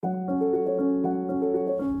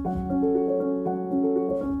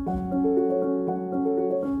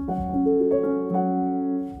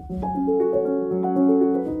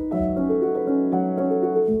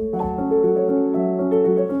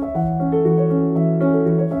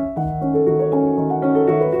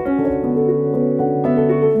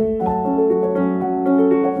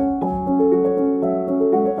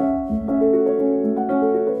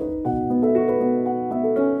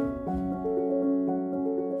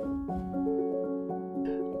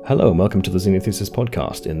Hello and welcome to the Xenothesis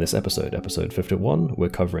podcast. In this episode, episode 51, we're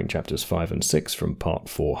covering chapters 5 and 6 from part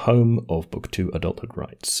 4 Home of Book 2 Adulthood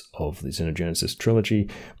Rights of the Xenogenesis trilogy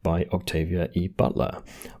by Octavia E. Butler.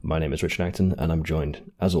 My name is Richard Acton and I'm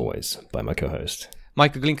joined, as always, by my co-host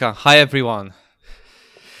Michael Glinka. Hi everyone.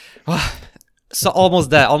 So almost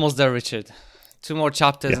there, Richard. 2 more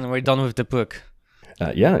chapters and we're done with the book.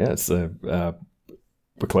 We're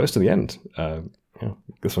close to the end.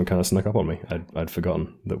 This one kind of snuck up on me. I'd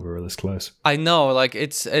forgotten that we were this close. I know,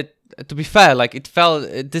 to be fair,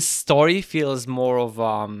 this story feels more of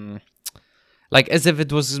as if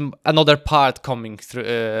it was another part coming through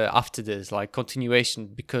after this, like continuation,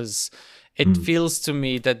 because it feels to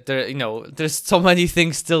me that there's so many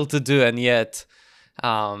things still to do, and yet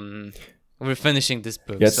we're finishing this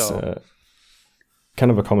book. Yes, so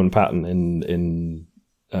kind of a common pattern in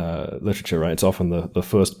literature, right? It's often the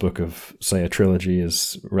first book of, say, a trilogy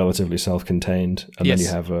is relatively self-contained, and then you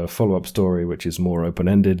have a follow-up story which is more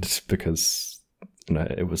open-ended because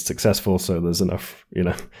it was successful, so there's enough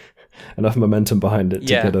momentum behind it to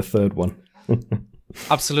get a third one.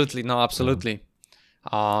 Absolutely.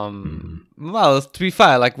 Well, to be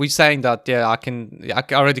fair, like we're saying that, I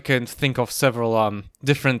already can think of several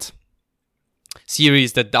different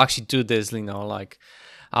series that actually do this,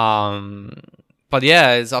 But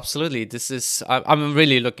yeah, it's absolutely. I'm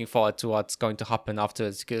really looking forward to what's going to happen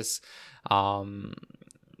afterwards because, we're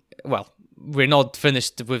not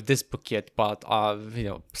finished with this book yet, but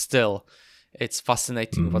still, it's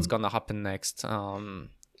fascinating what's going to happen next.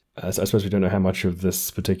 I suppose we don't know how much of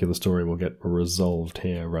this particular story will get resolved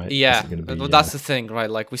here, right? Yeah, that's the thing, right?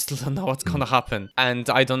 Like we still don't know what's going to happen, and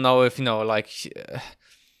I don't know if I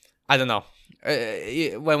don't know.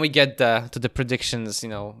 When we get to the predictions,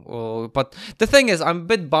 but the thing is, I'm a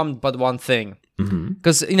bit bummed about one thing,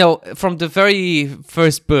 because from the very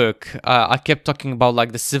first book, I kept talking about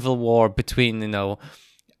like the civil war between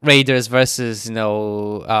raiders versus the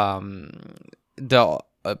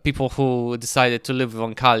people who decided to live with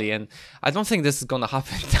Oankali, and I don't think this is gonna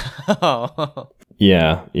happen now.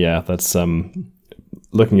 Yeah, that's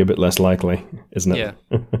looking a bit less likely, isn't it?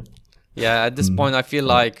 Yeah. At this point, I feel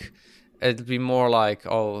like it'd be more like,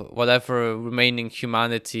 whatever remaining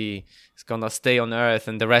humanity is gonna stay on Earth,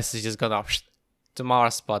 and the rest is just gonna to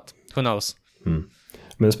Mars. But who knows? I mean,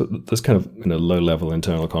 there's kind of low-level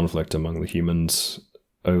internal conflict among the humans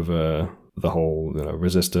over the whole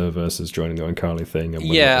resistor versus joining the Oankali thing, and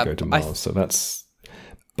whether they go to Mars. So that's.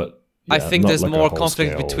 But I think there's like more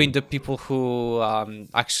conflict between the people who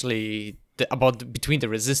between the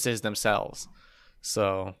resistors themselves.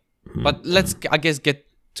 So, but let's get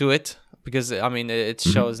to it, because it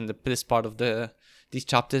shows in this part of these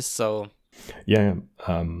chapters. So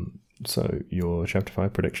so your chapter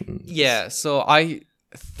 5 prediction. So I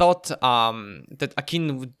thought that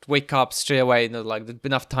Akin would wake up straight away. There's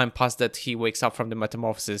enough time passed that he wakes up from the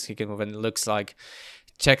metamorphosis. He can move, and it looks like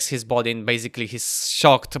checks his body, and basically he's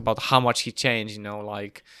shocked about how much he changed.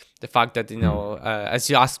 The fact that as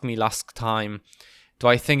you asked me last time, do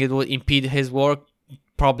I think it will impede his work?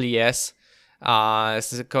 Probably yes.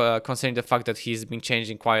 Considering the fact that he's been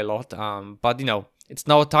changing quite a lot. But it's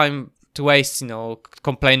no time to waste,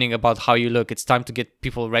 complaining about how you look. It's time to get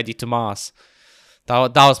people ready to Mars.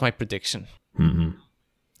 That was my prediction.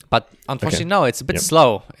 But unfortunately, no, it's a bit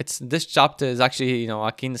slow. This chapter is actually,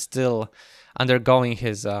 Akin is still undergoing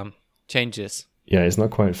his changes. Yeah, he's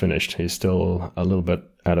not quite finished. He's still a little bit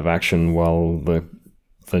out of action, while the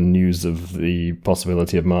news of the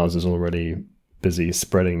possibility of Mars is already busy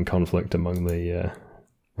spreading conflict among the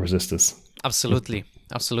resistors. Absolutely.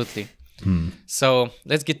 So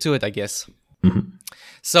let's get to it, I guess.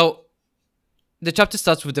 So the chapter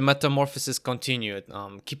starts with the metamorphosis continued,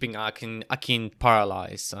 keeping Akin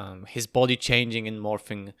paralyzed, his body changing and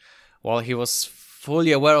morphing while he was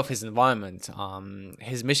fully aware of his environment.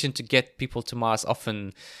 His mission to get people to Mars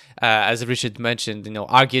often, as Richard mentioned,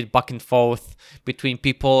 argued back and forth between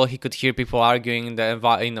people. He could hear people arguing in the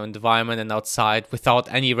environment and outside without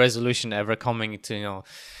any resolution ever coming to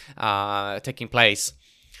taking place.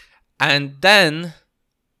 And then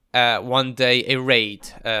one day a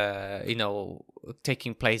raid,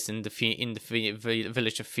 taking place in the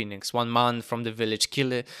village of Phoenix. One man from the village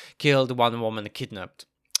killed, one woman kidnapped.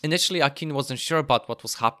 Initially, Akin wasn't sure about what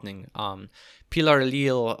was happening. Pilar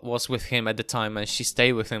Leal was with him at the time, and she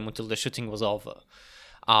stayed with him until the shooting was over.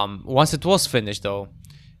 Once it was finished, though,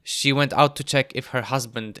 she went out to check if her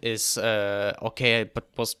husband is okay, but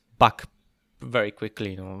was back very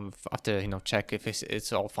quickly, after check if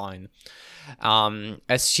it's all fine.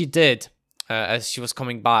 As she did, as she was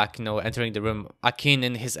coming back, entering the room, Akin,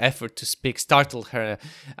 in his effort to speak, startled her,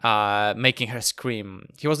 making her scream.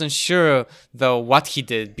 He wasn't sure, though, what he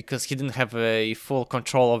did, because he didn't have a full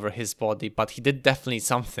control over his body, but he did definitely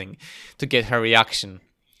something to get her reaction.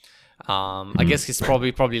 I guess he's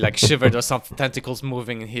probably like shivered or something, tentacles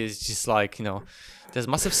moving, and he's just like, this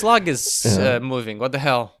massive slug is moving. What the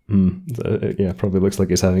hell? Yeah, probably looks like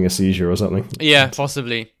he's having a seizure or something. Yeah,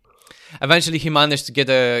 possibly. Eventually, he managed to get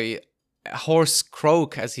a hoarse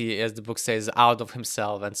croak, as the book says, out of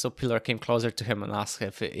himself, and so Pillar came closer to him and asked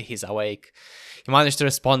if he's awake. He managed to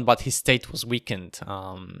respond, but his state was weakened.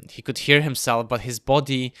 He could hear himself, but his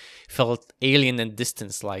body felt alien and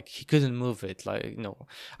distant, like he couldn't move it. Like,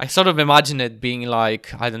 I sort of imagine it being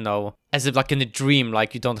like, I don't know, as if like in a dream,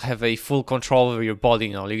 like you don't have a full control over your body.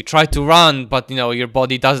 You try to run, but your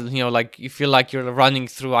body doesn't. Like you feel like you're running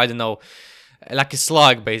through, I don't know, like a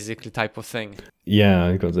slug, basically, type of thing. Yeah,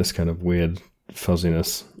 I got this kind of weird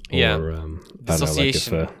fuzziness. Or, yeah, I don't know, like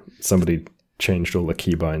if somebody changed all the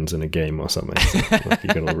keybinds in a game or something. So, like you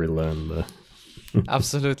gotta relearn the...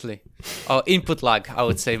 Absolutely. Oh, input lag, I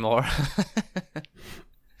would say more.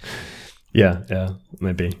 yeah,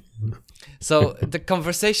 maybe. So the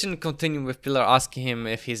conversation continued with Pillar asking him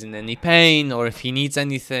if he's in any pain or if he needs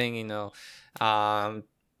anything,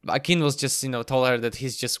 Akin was just, told her that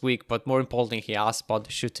he's just weak, but more importantly, he asked about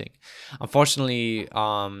the shooting. Unfortunately,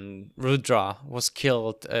 Rudra was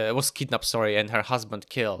kidnapped, and her husband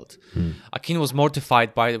killed. Akin was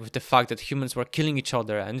mortified with the fact that humans were killing each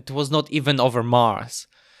other, and it was not even over Mars.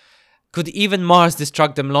 Could even Mars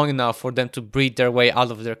distract them long enough for them to breed their way out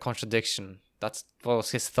of their contradiction? That was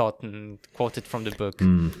his thought, and quoted from the book.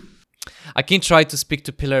 Akin tried to speak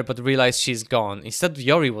to Pillar, but realized she's gone. Instead,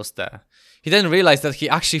 Yori was there. He then realized that he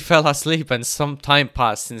actually fell asleep, and some time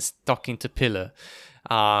passed since talking to Pillar.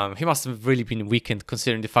 He must have really been weakened,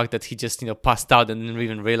 considering the fact that he just, passed out and didn't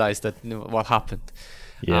even realize that what happened.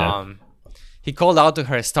 Yeah. He called out to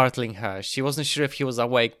her, startling her. She wasn't sure if he was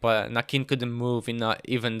awake, but Akin couldn't move,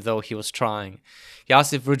 even though he was trying. He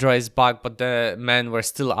asked if Rudra is back, but the men were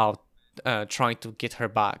still out trying to get her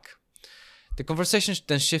back. The conversation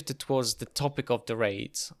then shifted towards the topic of the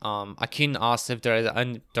raids. Akin asked if there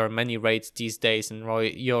are many raids these days, and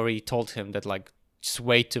Yori told him that just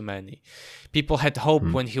way too many. People had hope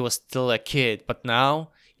when he was still a kid, but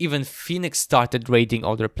now even Phoenix started raiding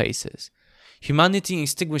other places. Humanity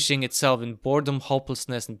extinguishing itself in boredom,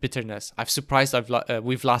 hopelessness, and bitterness. I'm surprised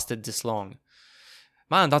we've lasted this long.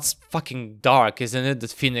 Man, that's fucking dark, isn't it?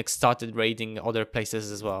 That Phoenix started raiding other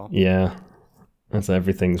places as well. Yeah. As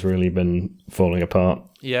everything's really been falling apart.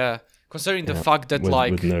 Yeah, considering the fact that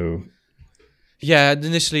with no... Yeah,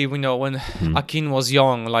 initially, when Akin was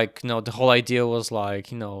young, the whole idea was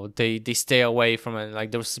they stay away from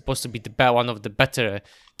it. They were supposed to be one of the better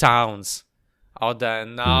towns out there,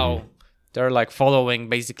 and now they're following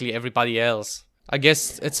basically everybody else. I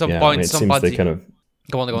guess at some point somebody... Seems they kind of...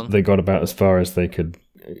 Go on. They got about as far as they could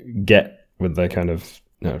get with their kind of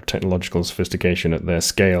technological sophistication at their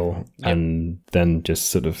scale, and then just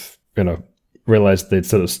sort of realized they'd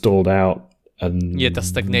sort of stalled out and the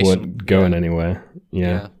stagnation weren't going anywhere.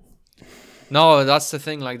 Yeah. No, that's the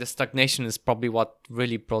thing. The stagnation is probably what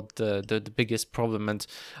really brought the biggest problem, and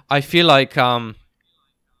I feel like at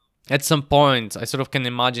some point I sort of can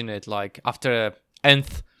imagine it after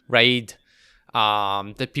nth raid.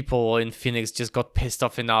 The people in Phoenix just got pissed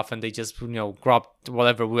off enough, and they just grabbed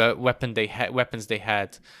whatever weapons they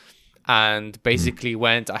had, and basically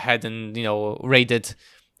went ahead and raided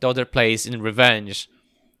the other place in revenge,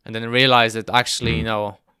 and then realized that actually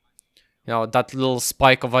that little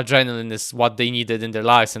spike of adrenaline is what they needed in their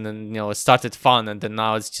lives, and then it started fun, and then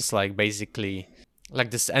now it's just basically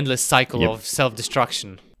this endless cycle of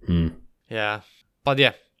self-destruction. Yeah, but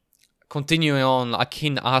yeah. Continuing on,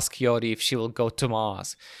 Akin asks Yori if she will go to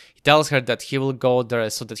Mars. He tells her that he will go there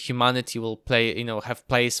so that humanity will have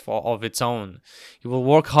place of its own. He will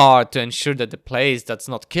work hard to ensure that the place does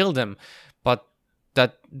not kill them, but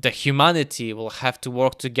that the humanity will have to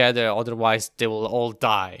work together, otherwise they will all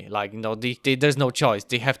die. There's no choice.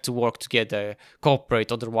 They have to work together,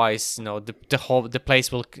 cooperate, otherwise, the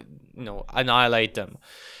place will, annihilate them.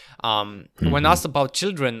 When asked about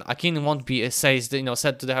children, Akin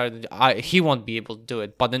said to her that he won't be able to do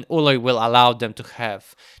it, but then Uloi will allow them to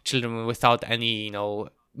have children without any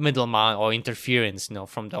middleman or interference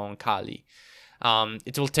from the Oankali.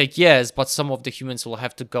 It will take years, but some of the humans will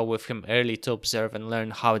have to go with him early to observe and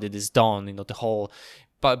learn how it is done, the whole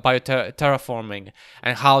terraforming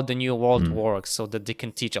and how the new world works, so that they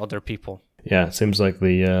can teach other people. Yeah, it seems like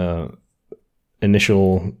the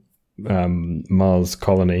initial Mars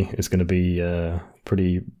colony is going to be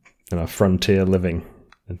pretty frontier living.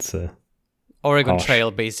 It's Oregon harsh.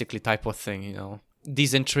 Trail, basically, type of thing,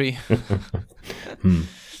 Dysentery.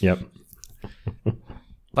 Yep.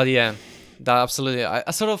 But yeah, that absolutely.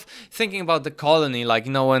 I sort of thinking about the colony, like,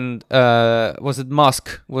 when was it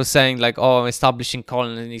Musk was saying like, oh, I'm establishing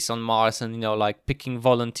colonies on Mars, and like picking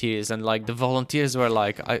volunteers, and like the volunteers were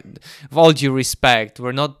like, with all due respect,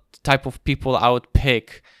 were not the type of people I would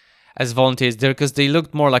pick as volunteers there, because they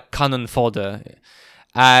looked more like cannon fodder.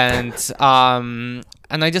 And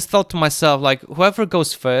I just thought to myself, like, whoever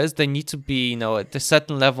goes first, they need to be, at a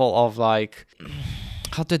certain level of, like,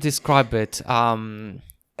 how to describe it,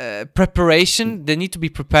 preparation. They need to be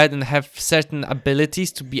prepared and have certain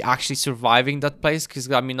abilities to be actually surviving that place,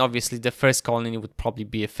 because obviously the first colony would probably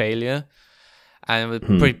be a failure, and it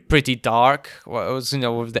was pretty dark. Well, it was,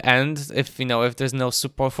 with the end, if there's no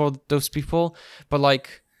support for those people. But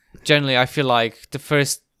like, generally, I feel like the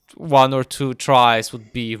first 1 or 2 tries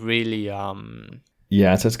would be really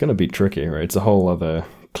yeah, so it's going to be tricky, right? It's a whole other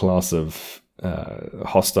class of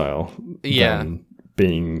hostile than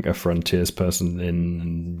being a frontiers person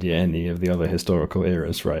in any of the other historical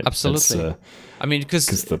eras, right? Absolutely.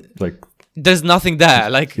 Because like, there's nothing there.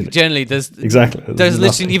 Like, generally, there's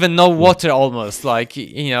literally even no water almost. Like,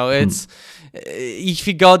 it's if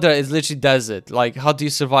you go there, it's literally desert. Like, how do you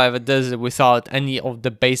survive a desert without any of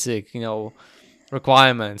the basic,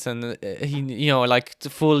 requirements? And like, to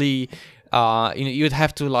fully, you'd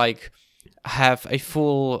have to like have a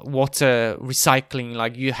full water recycling.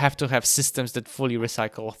 Like, you have to have systems that fully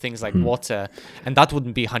recycle things like water, and that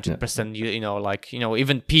wouldn't be 100%.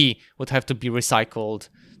 Even pee would have to be recycled,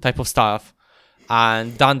 type of stuff,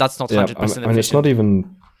 and then that's not 100% efficient. And it's not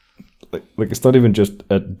even like it's not even just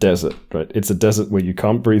a desert, right? It's a desert where you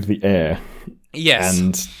can't breathe the air. Yes,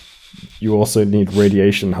 and you also need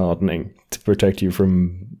radiation hardening to protect you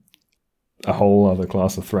from a whole other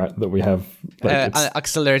class of threat that we have, like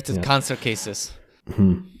accelerated cancer cases.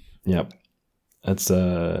 Yep, it's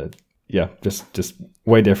just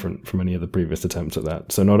way different from any of the previous attempts at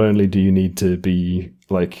that. So not only do you need to be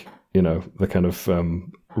like, the kind of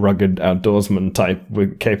rugged outdoorsman type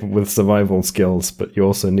capable with survival skills, but you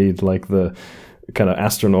also need like the kind of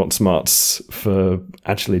astronaut smarts for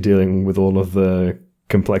actually dealing with all of the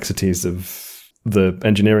complexities of the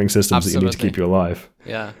engineering systems that you need to keep you alive.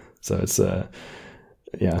 Yeah. So it's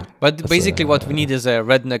But basically, what we need is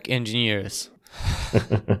redneck engineers.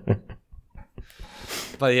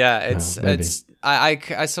 But yeah, it's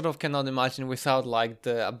I sort of cannot imagine without like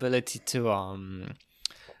the ability to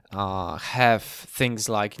have things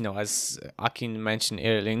like, as Akin mentioned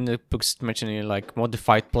earlier in the books, mentioning like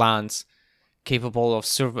modified plants capable of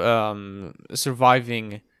surviving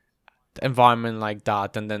the environment like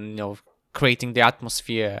that, and then creating the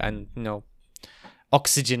atmosphere and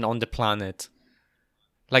oxygen on the planet.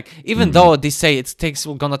 Like, even though they say it's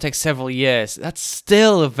gonna take several years, that's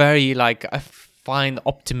still very, like, I find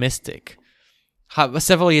optimistic.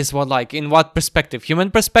 Several years, in what perspective? Human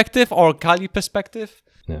perspective or Kali perspective?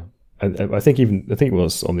 Yeah, I think it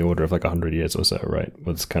was on the order of like 100 years or so, right?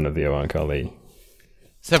 Was kind of the Oankali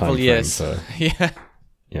several years.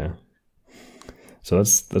 Yeah. So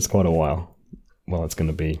that's quite a while. Well, it's going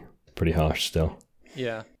to be pretty harsh still.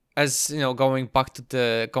 Yeah. As going back to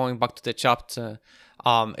the chapter,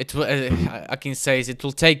 it will. Akin says it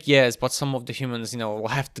will take years, but some of the humans, will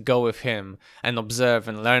have to go with him and observe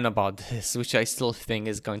and learn about this, which I still think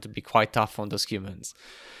is going to be quite tough on those humans.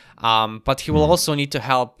 But he will also need to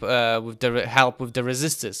help with the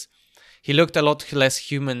resistors. He looked a lot less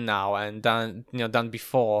human now and than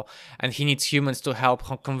before, and he needs humans to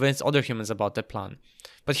help convince other humans about the plan.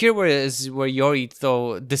 But here where Yori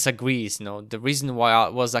though disagrees. The reason why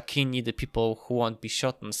was Akin needed people who won't be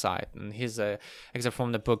shot on sight, and here's a excerpt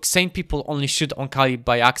from the book: sane people only shoot on Kali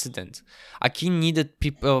by accident. Akin needed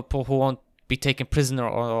people who won't be taken prisoner,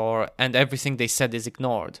 and everything they said is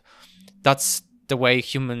ignored. That's the way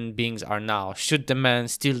human beings are now. Shoot the men,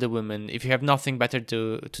 steal the women. If you have nothing better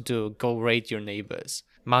to do, go raid your neighbors.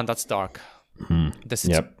 Man, that's dark. Yep.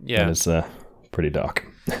 That is pretty dark.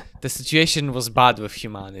 The situation was bad with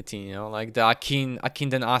humanity, like the Akin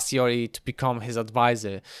then asked Yori to become his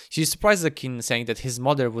advisor. She surprised Akin, saying that his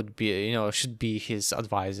mother would be, should be his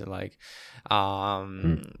advisor. Like,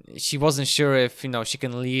 she wasn't sure if, she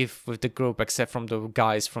can leave with the group except from the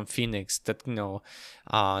guys from Phoenix that,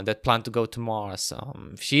 that plan to go to Mars.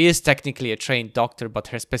 She is technically a trained doctor, but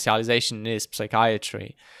her specialization is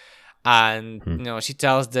psychiatry. And she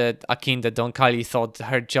tells that Akin that Don Kali thought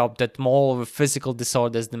her job that more with physical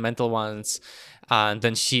disorders than mental ones, and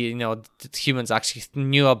then she that humans actually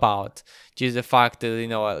knew about, due to the fact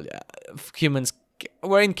that humans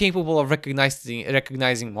we're incapable of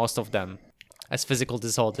recognizing most of them as physical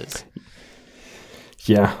disorders.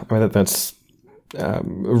 Yeah, I mean that's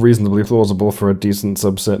reasonably plausible for a decent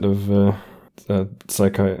subset of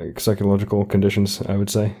psychological conditions, I would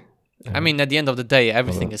say. I mean, at the end of the day,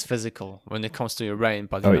 everything is physical when it comes to your brain,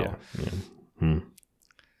 but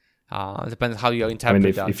depends how you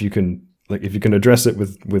interpret that. If you can address it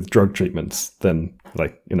with drug treatments, then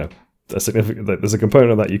there's a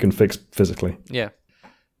component of that you can fix physically.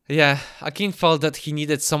 Yeah, Akin felt that he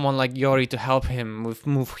needed someone like Yori to help him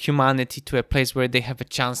move humanity to a place where they have a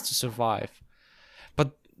chance to survive.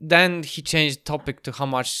 But then he changed topic to how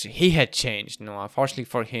much he had changed. Unfortunately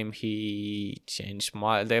for him, he changed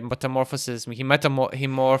the metamorphosis. He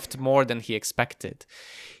morphed more than he expected.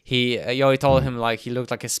 Yori told him like he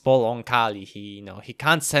looked like a small Oankali. He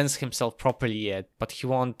can't sense himself properly yet, but he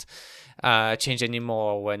won't change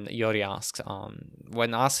anymore when Yori asks.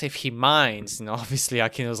 When asked if he minds, obviously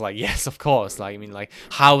Akin was like, yes, of course.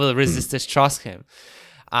 How will resistors trust him?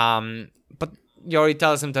 But Yori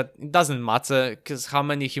tells him that it doesn't matter because how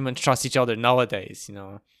many humans trust each other nowadays,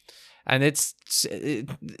 and it's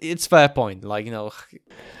fair point.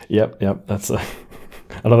 Yep. That's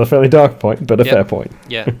another fairly dark point, but a fair point.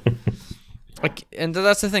 Yeah. And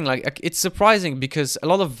that's the thing. It's surprising because a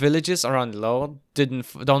lot of villages around Lo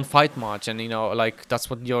don't fight much, and that's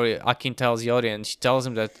what Akin tells Yori, and she tells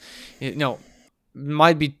him that he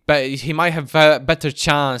might have a better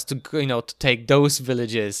chance to take those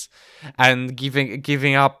villages, and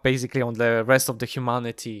giving up basically on the rest of the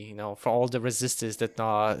humanity, for all the resistors that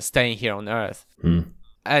are staying here on Earth.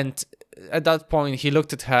 And at that point, he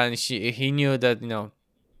looked at her, and he knew that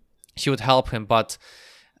she would help him, but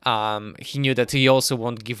he knew that he also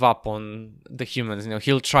won't give up on the humans.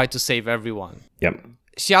 He'll try to save everyone. Yep.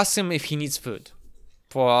 She asked him if he needs food,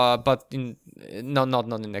 but not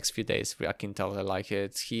in the next few days. I can tell her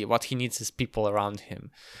what he needs is people around him.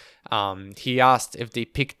 He asked if they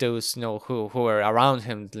pick those who are around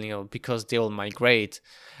him, because they will migrate.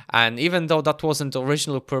 And even though that wasn't the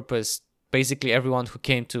original purpose, basically everyone who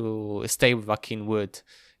came to stay with Akin would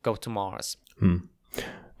go to Mars. I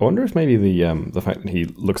wonder if maybe the fact that he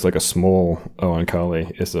looks like a small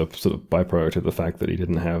Oankali is a sort of byproduct of the fact that he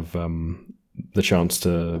didn't have the chance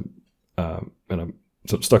to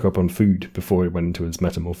sort of stock up on food before he went into his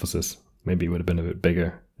metamorphosis. Maybe he would have been a bit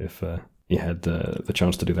bigger if he had the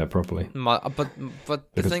chance to do that properly. But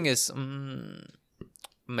the thing is,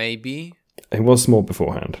 maybe he was small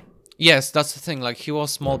beforehand. Yes, that's the thing. He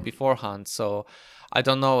was small beforehand, so I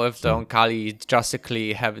don't know if the Oankali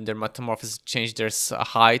drastically having their metamorphosis change their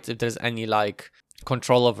height, if there's any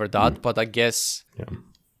control over that. But I guess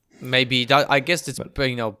maybe that. I guess it's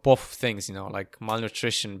both things.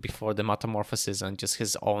 Malnutrition before the metamorphosis and just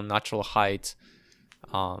his own natural height,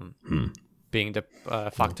 being the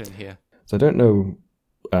factor in here. So I don't know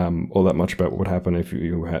all that much about what would happen if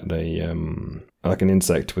you had an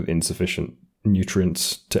insect with insufficient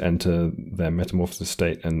nutrients to enter their metamorphosis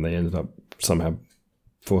state, and they ended up somehow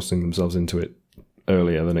forcing themselves into it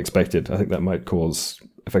earlier than expected. I think that might cause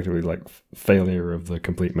effectively failure of the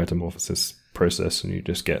complete metamorphosis process, and you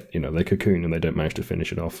just get they cocoon and they don't manage to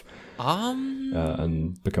finish it off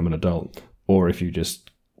and become an adult. Or if you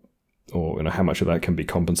just, or how much of that can be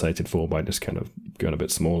compensated for by just kind of going a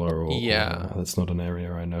bit smaller, or that's not an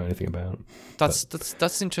area I know anything about. That's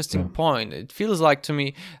an interesting point. It feels like to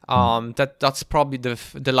me that's probably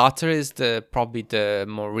the latter is probably the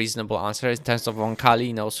more reasonable answer in terms of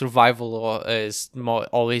Oankali. Survival is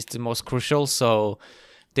always the most crucial, so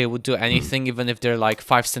they would do anything, even if they're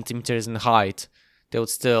 5 centimeters in height. They would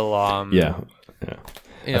still I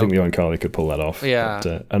think the Oankali could pull that off.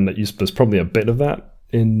 But, and there's probably a bit of that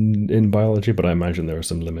in biology, but I imagine there are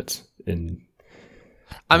some limits in.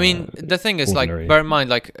 I mean, the thing is, bear in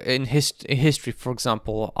mind, in history, for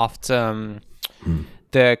example, after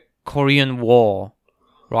the Korean War,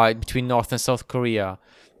 right, between North and South Korea,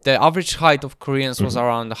 the average height of Koreans was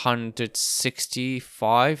around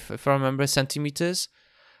 165, if I remember, centimeters,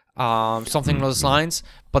 something along those lines.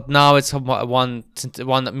 But now it's 1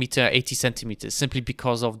 meter 80 centimeters, simply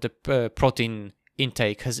because of the protein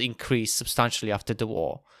intake has increased substantially after the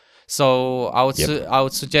war. So I would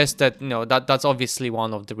suggest that that's obviously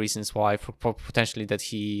one of the reasons why potentially that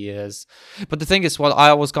he is. But the thing is, what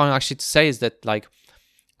I was going actually to say is that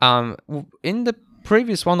in the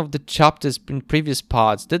previous one of the chapters in previous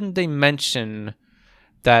parts, didn't they mention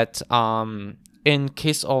that in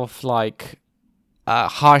case of a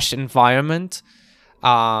harsh environment,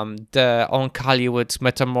 the Oankali would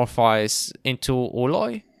metamorphose into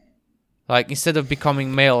Ooloi? Like instead of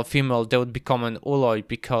becoming male or female, they would become an Ooloi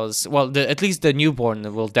because, well, at least the newborn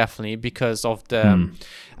will definitely, because of the,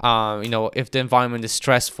 if the environment is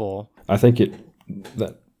stressful. I think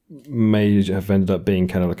that may have ended up being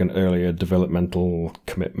kind of like an earlier developmental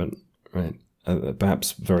commitment, right?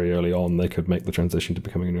 Perhaps very early on they could make the transition to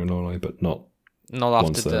becoming an Ooloi, but not after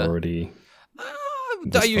once they're already.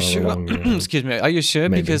 Are you sure? Along, Excuse me. Are you sure?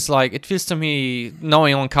 Maybe. Because like it feels to me,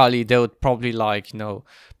 knowing Oankali, they would probably like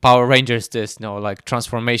Power Rangers this, like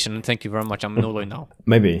transformation. And thank you very much. I'm an Ooloi now.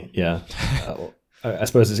 Maybe, yeah. I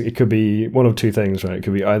suppose it could be one of two things, right? It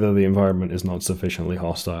could be either the environment is not sufficiently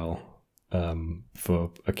hostile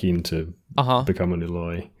for Akin to become an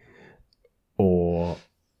Ooloi, or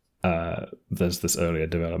there's this earlier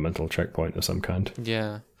developmental checkpoint of some kind.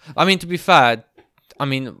 Yeah, I mean, to be fair,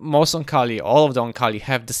 most Oankali, all of the Oankali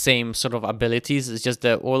have the same sort of abilities. It's just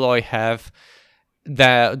the Ooloi have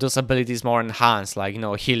those abilities more enhanced, like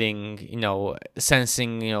healing,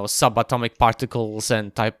 sensing, subatomic particles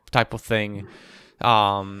and type of thing.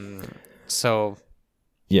 So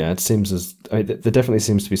yeah, it seems there definitely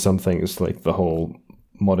seems to be some things like the whole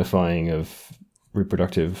modifying of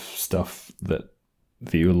reproductive stuff that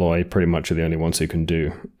the Ooloi pretty much are the only ones who can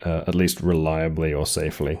do, at least reliably or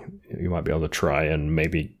safely. You might be able to try and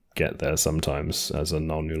maybe get there sometimes as a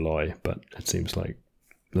non-Ooloi, but it seems like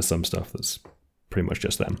there's some stuff that's pretty much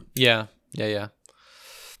just them. Yeah.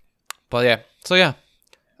 But yeah, so yeah.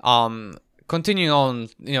 Continuing on,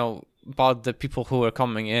 about the people who are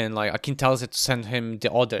coming in, like Akin tells her to send him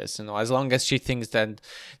the others, as long as she thinks that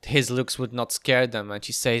his looks would not scare them, and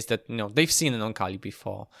she says that they've seen an Oankali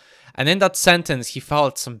before. And in that sentence, he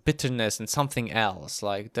felt some bitterness and something else.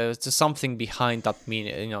 Like there's just something behind that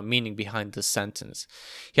meaning behind the sentence.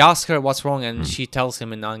 He asks her what's wrong, and she tells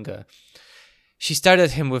him in anger. She stared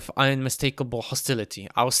at him with unmistakable hostility.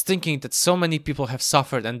 I was thinking that so many people have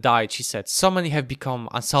suffered and died, she said. So many have become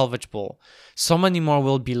unsalvageable. So many more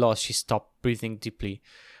will be lost. She stopped, breathing deeply.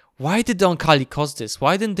 Why did the Oankali cause this?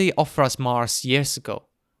 Why didn't they offer us Mars years ago?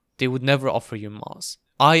 They would never offer you Mars.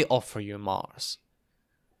 I offer you Mars.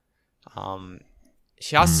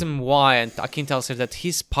 She asks him why, and Akin tells her that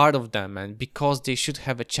he's part of them, and because they should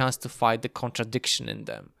have a chance to fight the contradiction in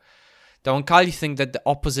them. The Oankali think that the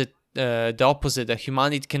opposite, that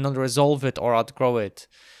humanity cannot resolve it or outgrow it.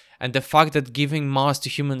 And the fact that giving Mars to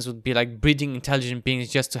humans would be like breeding intelligent beings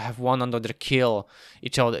just to have one another kill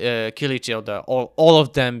each other, or all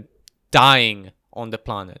of them dying on the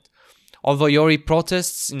planet. Although Yori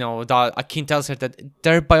protests, that Akin tells her that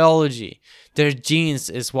their biology, their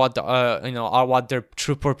genes is what are what their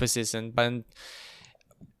true purpose is, and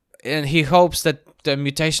he hopes that the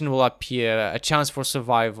mutation will appear, a chance for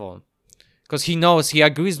survival, because he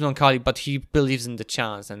agrees with Oankali, but he believes in the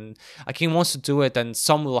chance, and Akin wants to do it, and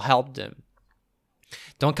some will help them.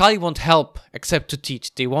 The Oankali won't help except to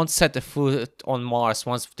teach. They won't set a foot on Mars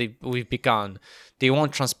once we've begun. They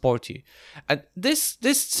won't transport you. And this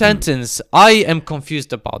sentence I am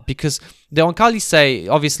confused about, because the Oankali say,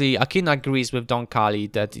 obviously Akin agrees with the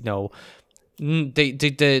Oankali that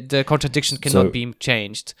the contradiction cannot be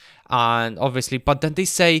changed, and obviously, but then they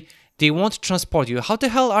say they won't transport you. How the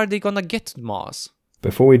hell are they gonna get to Mars?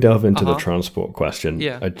 Before we delve into the transport question,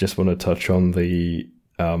 yeah. I just want to touch on the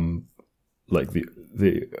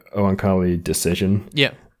the Oankali decision.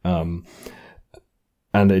 Yeah.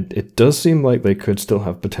 And it does seem like they could still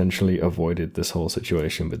have potentially avoided this whole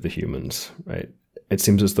situation with the humans, right? It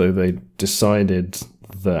seems as though they decided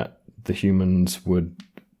that the humans would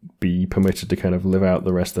be permitted to kind of live out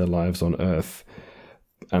the rest of their lives on Earth,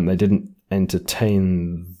 and they didn't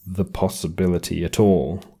entertain the possibility at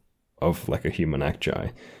all of like a human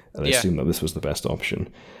Akjai. And they assumed that this was the best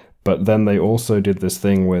option. But then they also did this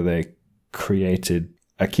thing where they created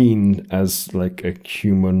Akin as like a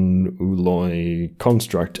human Ooloi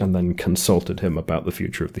construct and then consulted him about the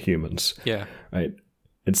future of the humans. Yeah. Right.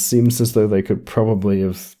 It seems as though they could probably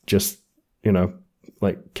have just,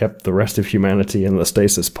 kept the rest of humanity in the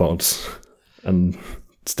stasis pods and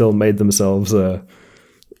still made themselves a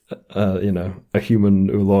human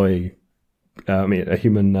Ooloi, a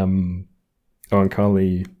human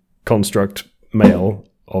Oankali construct male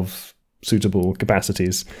of suitable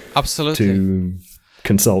capacities. Absolutely. To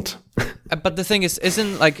consult. But the thing is,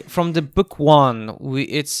 isn't like from the book one,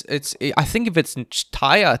 I think if it's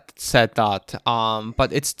Taya said that,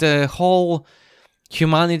 but it's the whole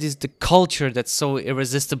humanity is the culture that's so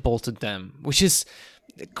irresistible to them, which is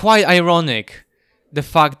quite ironic. The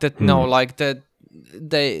fact that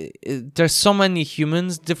there's so many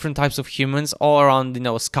humans, different types of humans all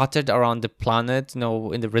around, scattered around the planet, in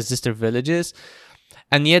the resistor villages.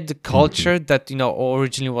 And yet the culture that, you know,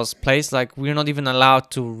 originally was placed, like, we're not even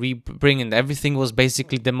allowed to bring in. Everything was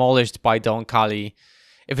basically demolished by the Oankali,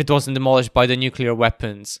 if it wasn't demolished by the nuclear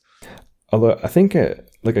weapons. Although I think a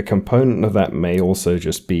component of that may also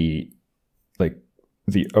just be like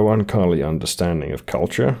the Oankali understanding of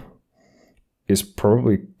culture is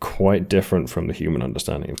probably quite different from the human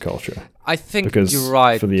understanding of culture. I think because you're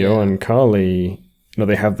right. For the Oankali, you know,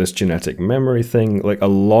 they have this genetic memory thing. Like, a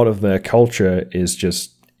lot of their culture is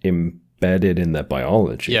just embedded in their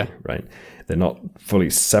biology, right? They're not fully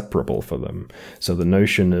separable for them. So the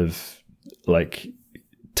notion of like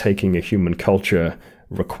taking a human culture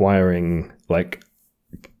requiring like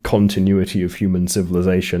continuity of human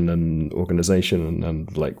civilization and organization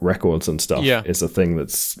and like records and stuff is a thing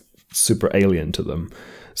that's super alien to them.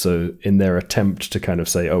 So in their attempt to kind of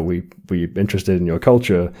say, oh, we're interested in your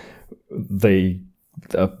culture, they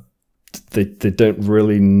don't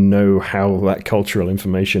really know how that cultural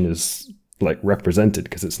information is like represented,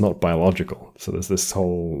 because it's not biological. So there's this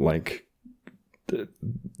whole like,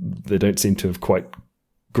 they don't seem to have quite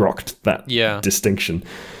grokked that distinction.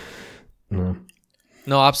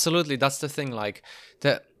 No, absolutely. That's the thing. Like,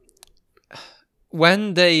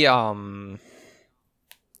 when they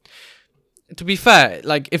to be fair,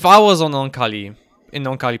 like, if I was on Oankali, in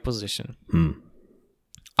Oankali position,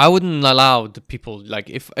 I wouldn't allow the people, like,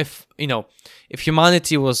 if you know, if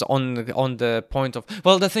humanity was on the point of,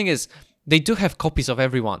 well, the thing is, they do have copies of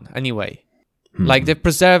everyone anyway. Like, they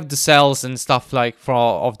preserved the cells and stuff like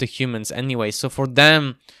of the humans anyway. So for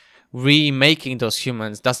them, remaking those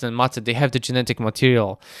humans doesn't matter. They have the genetic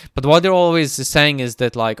material. But what they're always saying is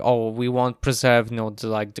that, like, oh, we won't preserve, you know,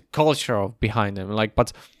 the culture of behind them. Like,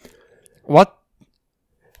 but what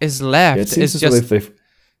is left it seems is as just if they've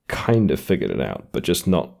kind of figured it out, but just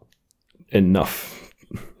not enough.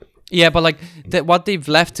 Yeah, but like what they've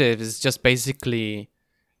left is just basically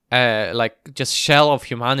like just shell of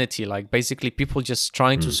humanity, like basically people just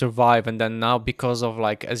trying to survive. And then now, because of,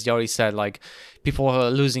 like, as Yori said, like, people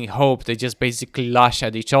are losing hope, they just basically lash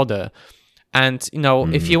at each other. And, you know,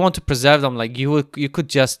 if you want to preserve them, like, you could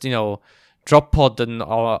just, you know, drop pod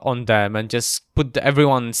on them and just put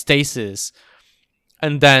everyone in stasis,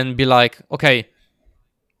 and then be like, okay,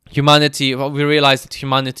 humanity, well, we realize that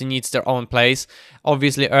humanity needs their own place.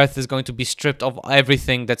 Obviously, Earth is going to be stripped of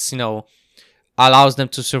everything that's, you know, allows them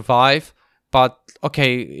to survive. But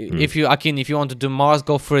okay, if you want to do Mars,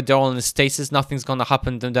 go for it. They're all in stasis. Nothing's gonna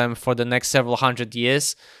happen to them for the next several hundred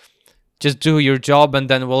years. Just do your job, and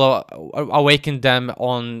then we'll awaken them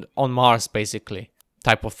on Mars, basically,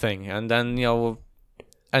 type of thing. And then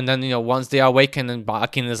once they awaken, and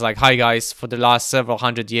Akin is like, "Hi guys, for the last several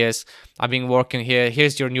hundred years, I've been working here.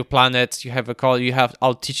 Here's your new planet. You have a call.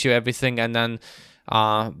 I'll teach you everything." And then,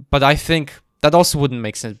 but I think that also wouldn't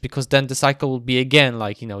make sense, because then the cycle will be again,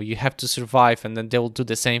 like, you know, you have to survive, and then they will do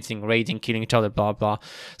the same thing, raiding, killing each other, blah, blah.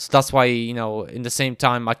 So that's why, you know, in the same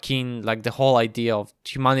time, Akin, like, the whole idea of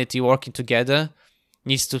humanity working together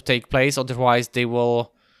needs to take place. Otherwise, they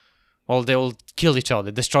will kill each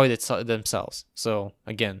other, destroy themselves. So,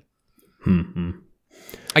 again.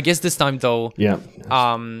 I guess this time, though,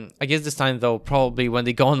 probably when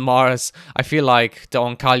they go on Mars, I feel like the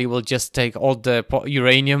Oankali will just take all the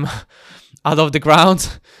uranium out of the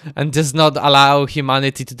ground and just not allow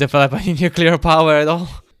humanity to develop any nuclear power at all.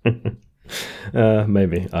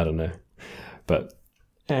 Maybe, I don't know, but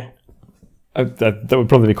that would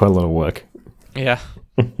probably be quite a lot of work. Yeah.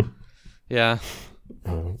 Yeah.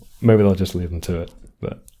 Maybe they'll just leave them to it,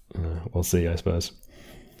 but we'll see, I suppose.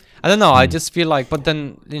 I don't know. I just feel like, but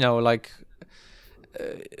then, you know, like,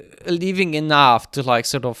 leaving enough to, like,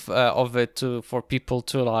 sort of it to for people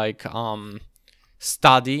to, like,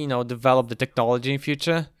 study, you know, develop the technology in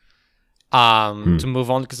future, to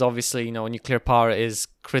move on, because obviously, you know, nuclear power is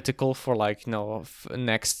critical for, like, you know,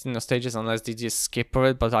 next, you know, stages, unless they just skip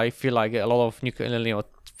it. But I feel like a lot of nuclear, you know,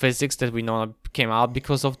 physics that we know came out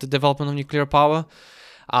because of the development of nuclear power,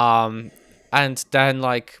 and then,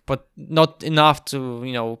 like, but not enough to,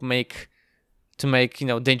 you know, make you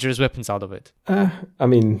know, dangerous weapons out of it. I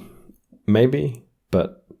mean, maybe,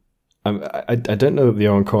 but I don't know that the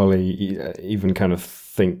Oankali even kind of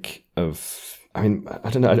think of. I mean, I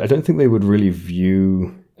don't know. I don't think they would really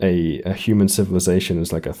view a human civilization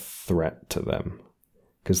as like a threat to them,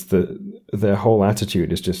 because their whole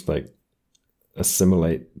attitude is just like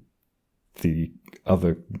assimilate the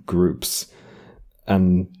other groups.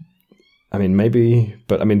 And I mean, maybe,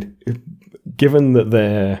 but I mean, given that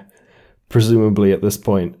they're presumably at this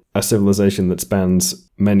point a civilization that spans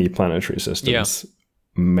many planetary systems,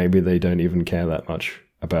 maybe they don't even care that much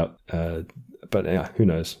about, but yeah, who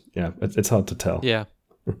knows? Yeah, it's hard to tell. Yeah.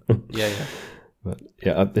 Yeah. But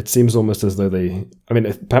yeah, it seems almost as though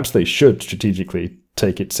perhaps they should strategically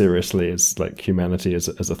take it seriously as like humanity as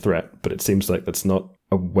a threat, but it seems like that's not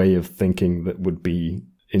a way of thinking that would be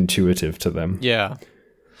intuitive to them. Yeah.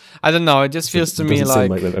 I don't know. It just feels to me doesn't like...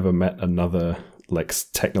 seem like they've ever met another like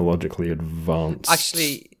technologically advanced,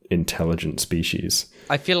 intelligent species.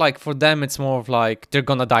 I feel like for them it's more of like they're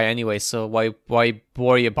gonna die anyway, so why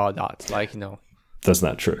worry about that? Like, That's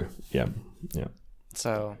not true. Yeah.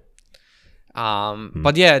 So,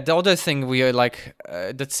 but yeah, the other thing we are like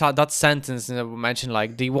that sentence we mentioned,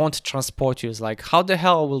 like they won't transport you, is like, how the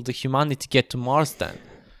hell will the humanity get to Mars then?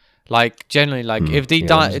 Like generally, like if they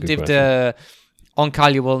if the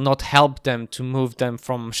Oankali will not help them to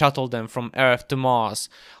shuttle them from Earth to Mars,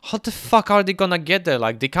 how the fuck are they gonna get there?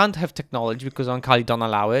 Like they can't have technology because Oankali don't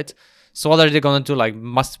allow it. So what are they gonna do? Like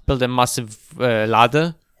must build a massive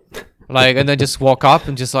ladder? Like, and then just walk up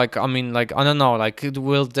and just like, I mean, like, I don't know, like,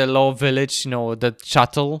 will the low village, the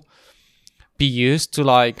shuttle be used to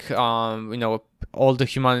like, all the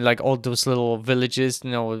humanity, like all those little villages,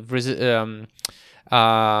 what's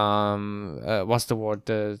the word?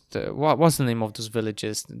 What's the name of those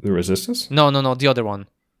villages? The Resistance? No, the other one.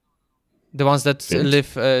 The ones that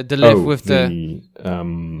live with the...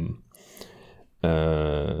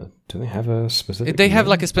 do they have a specific They have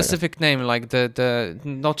name? like a specific name, like the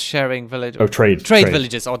not sharing village. Oh, trade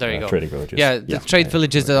villages. Oh, there you go. Trading villages. Yeah, the trade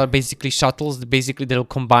villages that are basically shuttles. Basically, they'll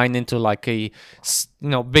combine into like a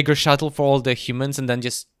bigger shuttle for all the humans, and then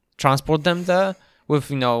just transport them there with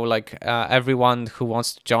like everyone who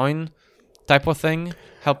wants to join, type of thing.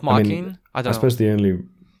 Help marking. I don't know. I suppose the only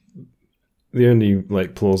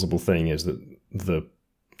like plausible thing is that the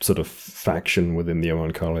sort of faction within the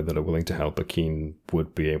Oankali that are willing to help Akin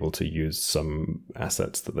would be able to use some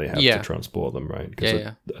assets that they have to transport them, right?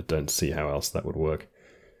 Because I don't see how else that would work.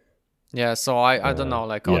 Yeah, so I don't know,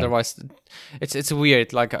 like otherwise it's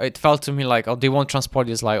weird. Like it felt to me like, oh, they won't transport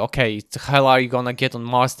you. It's like, okay, the hell are you gonna get on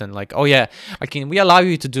Mars then? Like, oh yeah, we allow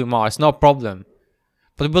you to do Mars, no problem,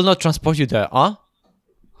 but we will not transport you there, huh?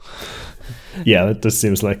 Yeah, that just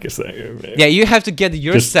seems like it's like, yeah, you have to get it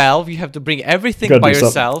yourself. You have to bring everything by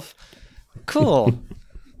yourself. Cool.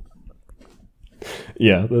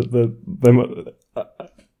 Yeah, they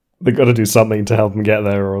got to do something to help them get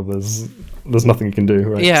there, or there's nothing you can do,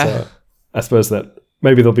 right? Yeah. So I suppose that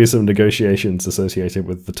maybe there'll be some negotiations associated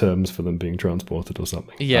with the terms for them being transported or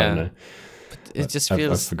something. Yeah. I don't know. But it just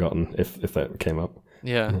feels... I've forgotten if that came up.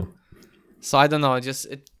 Yeah. So I don't know.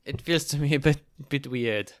 It feels to me a bit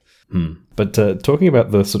weird. But talking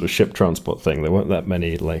about the sort of ship transport thing, there weren't that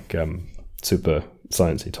many like super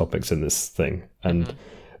sciencey topics in this thing. And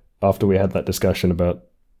after we had that discussion about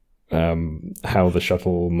how the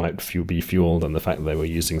shuttle might be fueled and the fact that they were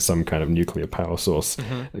using some kind of nuclear power source,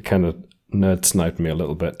 it kind of nerd sniped me a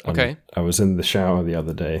little bit. Okay. I was in the shower the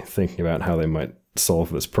other day thinking about how they might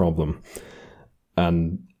solve this problem.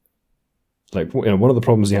 And like, one of the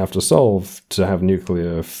problems you have to solve to have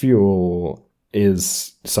nuclear fuel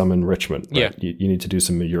is some enrichment. Right? Yeah. You need to do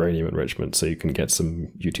some uranium enrichment so you can get some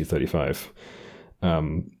U-235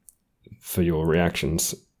 for your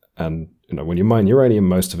reactions. And when you mine uranium,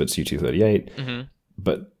 most of it's U-238,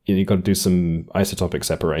 but you've got to do some isotopic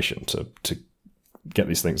separation to get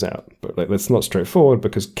these things out. But like, that's not straightforward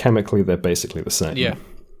because chemically they're basically the same. Yeah.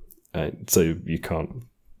 So you can't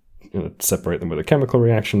separate them with a chemical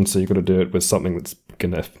reaction. So you've got to do it with something that's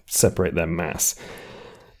going to separate their mass.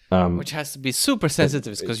 Which has to be super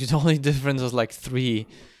sensitive because the only difference was like 3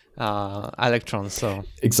 electrons. So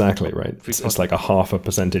exactly right. It's like a 0.5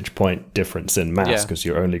 percentage point difference in mass because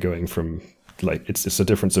you're only going from like it's a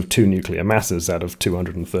difference of 2 nuclear masses out of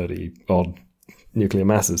 230 odd nuclear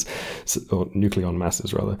masses, or nucleon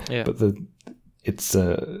masses rather. Yeah. But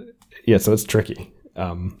so it's tricky.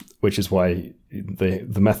 Which is why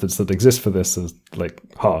the methods that exist for this is like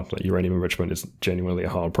hard. Like uranium enrichment is genuinely a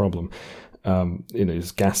hard problem.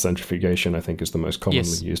 Gas centrifugation, I think, is the most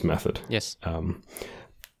commonly used method. Yes.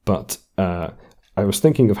 But I was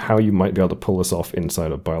thinking of how you might be able to pull this off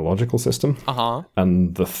inside a biological system.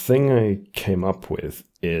 And the thing I came up with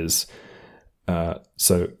is,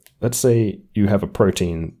 so let's say you have a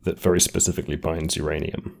protein that very specifically binds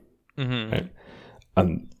uranium. Right?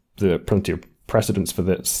 And there are plenty of precedents for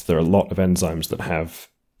this. There are a lot of enzymes that have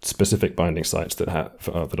specific binding sites that are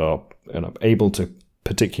able to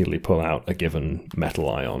particularly pull out a given metal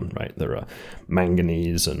ion, right? There are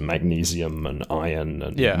manganese and magnesium and iron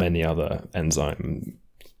and many other enzyme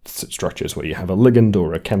structures where you have a ligand or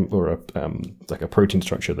like a protein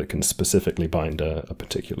structure that can specifically bind a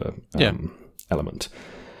particular element.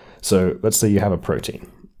 So let's say you have a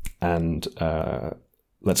protein, and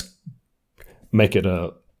let's make it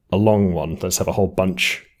a a long one. Let's have a whole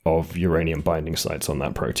bunch of uranium binding sites on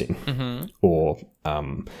that protein. Or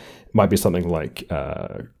it might be something like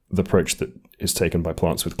the approach that is taken by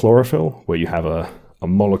plants with chlorophyll, where you have a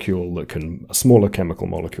molecule a smaller chemical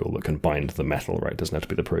molecule that can bind the metal, right? It doesn't have to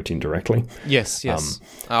be the protein directly. Yes.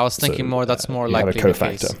 I was thinking that's more likely have a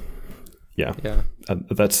cofactor. Yeah.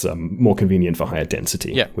 That's more convenient for higher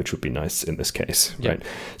density, which would be nice in this case, right?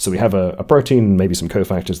 So we have a protein, maybe some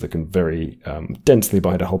cofactors that can very densely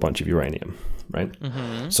bind a whole bunch of uranium, right?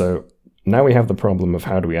 So now we have the problem of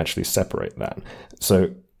how do we actually separate that?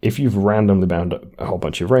 So if you've randomly bound a whole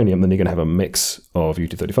bunch of uranium, then you're going to have a mix of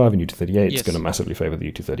U-235 and U-238. It's going to massively favor the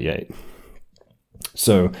U-238.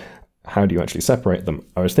 So how do you actually separate them?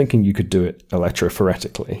 I was thinking you could do it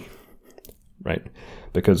electrophoretically, right?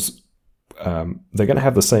 Because they're going to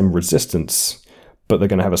have the same resistance, but they're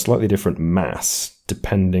going to have a slightly different mass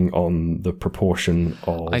depending on the proportion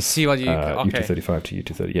of I see what U-235 to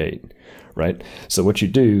U-238, right? So what you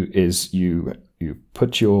do is you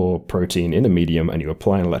put your protein in a medium and you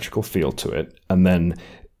apply an electrical field to it, and then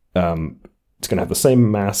it's going to have the same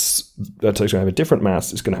mass. It's going to have a different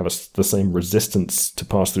mass. It's going to have the same resistance to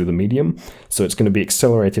pass through the medium. So it's going to be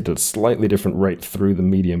accelerated at a slightly different rate through the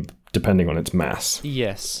medium depending on its mass.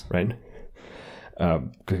 Yes. Right?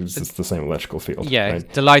 Because it's the same electrical field. Yeah,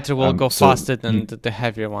 right? the lighter will go faster than the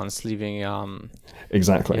heavier ones, leaving...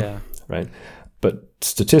 Exactly. Yeah. Right? But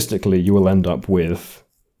statistically, you will end up with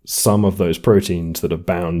some of those proteins that are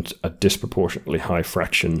bound a disproportionately high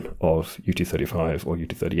fraction of U-235 or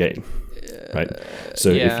U-238, right? So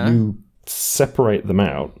if you separate them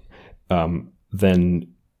out,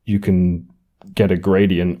 then you can get a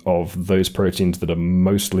gradient of those proteins that are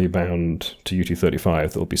mostly bound to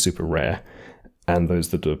U-235 that will be super rare, and those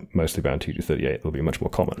that are mostly bound to U-238 will be much more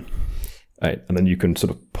common, right? And then you can sort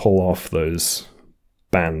of pull off those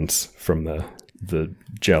bands from the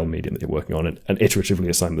gel medium that you're working on and iteratively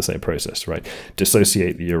assign the same process, right?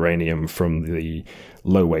 Dissociate the uranium from the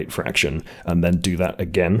low weight fraction and then do that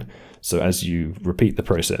again. So as you repeat the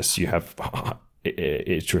process, you have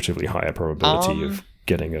iteratively higher probability of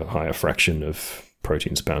getting a higher fraction of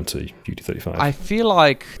proteins bound to U-235. I feel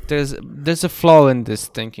like there's a flaw in this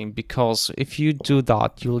thinking, because if you do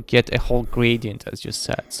that, you'll get a whole gradient, as you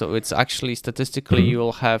said. So it's actually statistically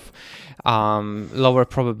you'll have lower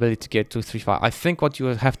probability to get 235. I think what you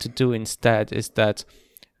will have to do instead is that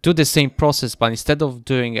do the same process, but instead of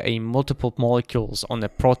doing a multiple molecules on a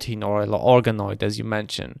protein or an organoid, as you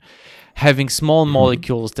mentioned, having small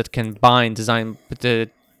molecules that can bind,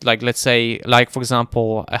 like let's say, like for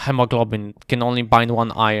example, a hemoglobin can only bind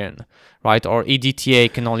one iron, right? Or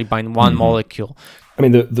EDTA can only bind one molecule. I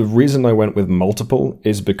mean, the reason I went with multiple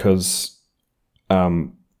is because,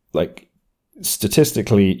 like,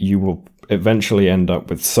 statistically, you will eventually end up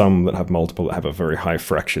with some that have multiple that have a very high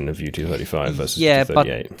fraction of U-235 versus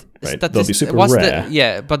U-238. Right? They'll be super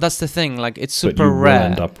rare. But that's the thing. Like, it's super but you rare. Will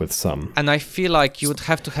end up with some. And I feel like you would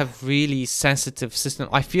have to have really sensitive system.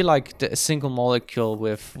 I feel like a single molecule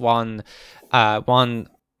with one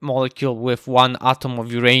molecule with one atom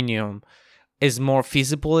of uranium is more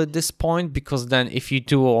feasible at this point, because then if you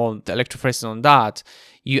do all the electrophoresis on that,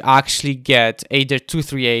 you actually get either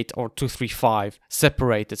 238 or 235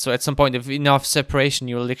 separated. So at some point, if enough separation,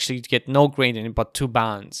 you'll actually get no gradient but two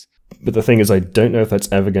bands. But the thing is, I don't know if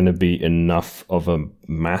that's ever going to be enough of a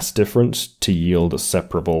mass difference to yield a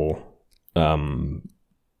separable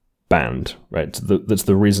band, right? So that's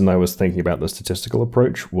the reason I was thinking about the statistical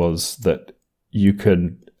approach, was that you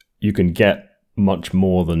can get much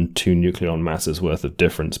more than 2 nucleon masses worth of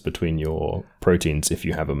difference between your proteins if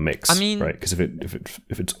you have a mix, right? Because if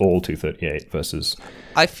it's all 238 versus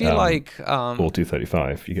I feel like all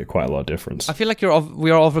 235, you get quite a lot of difference. I feel like we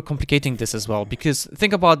are overcomplicating this as well, because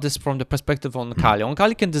think about this from the perspective of Oncali.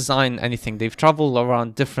 Oncali can design anything. They've traveled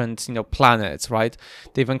around different planets, right?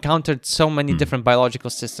 They've encountered so many different biological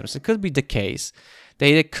systems. It could be the case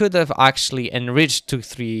they could have actually enriched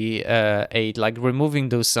 238, like removing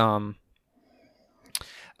those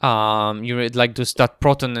that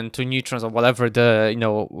proton and 2 neutrons or whatever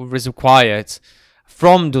is required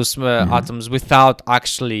from those atoms, without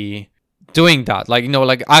actually doing that,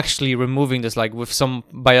 actually removing this, like with some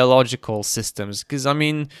biological systems. Because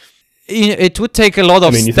it would take a lot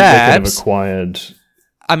of steps. You think they could have acquired?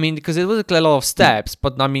 Because it would take a lot of steps,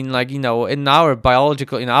 but in our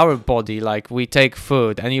body, like we take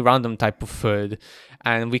food, any random type of food,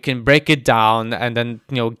 and we can break it down and then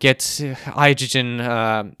get hydrogen,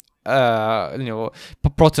 proton,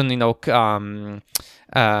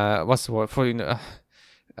 what's the word for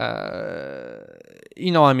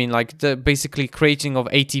you know, I mean, like the basically creating of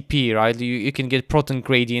ATP, right? You can get proton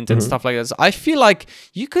gradient and stuff like that. So I feel like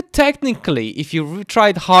you could technically, if you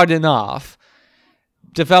tried hard enough,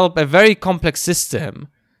 develop a very complex system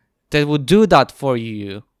that would do that for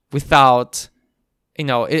you without, you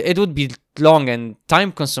know, it would be long and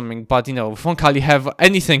time consuming, but you know, we won't hardly have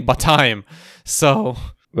anything but time. So,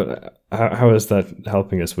 but how is that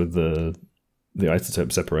helping us with the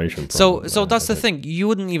isotope separation problem? So that's the thing. You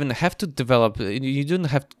wouldn't even have to develop. You didn't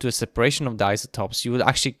have to do a separation of the isotopes. You would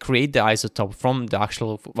actually create the isotope from the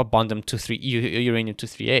actual abundant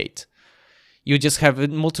uranium-238. You just have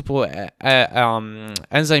multiple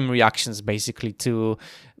enzyme reactions, basically. To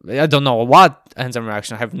I don't know what enzyme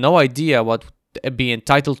reaction. I have no idea what would be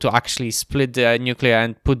entitled to actually split the nuclei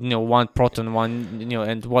and put one proton, one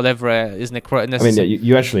and whatever is necessary. I mean, yeah,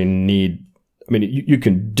 you actually need. I mean, you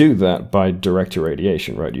can do that by direct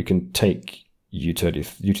irradiation, right? You can take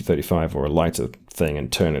U-235 or a lighter thing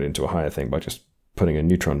and turn it into a higher thing by just putting a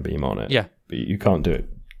neutron beam on it. Yeah. But you can't do it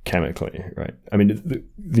chemically, right? I mean,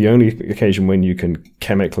 the only occasion when you can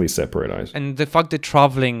chemically separate ice. And the fact that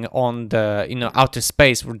traveling on the outer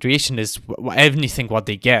space, radiation is anything what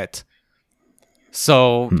they get.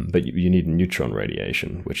 So, but you need neutron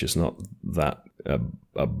radiation, which is not that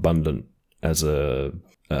abundant as a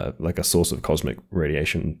like a source of cosmic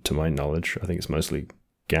radiation, to my knowledge. I think it's mostly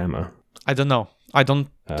gamma. I don't know. I don't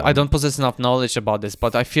possess enough knowledge about this,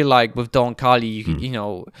 but I feel like with the Oankali,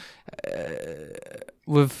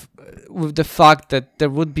 with the fact that there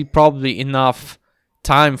would be probably enough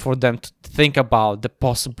time for them to think about the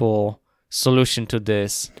possible solution to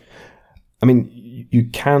this. I mean, you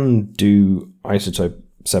can do isotope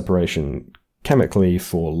separation chemically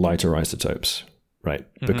for lighter isotopes, right?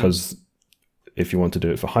 Because if you want to do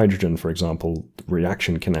it for hydrogen, for example,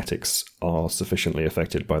 reaction kinetics are sufficiently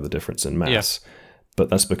affected by the difference in mass. But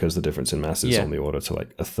that's because the difference in mass is on the order to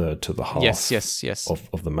like a third to the half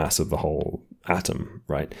of the mass of the whole atom,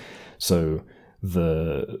 right? So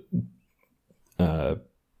the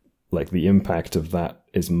the impact of that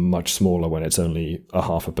is much smaller when it's only a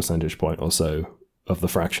half a percentage point or so of the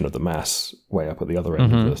fraction of the mass way up at the other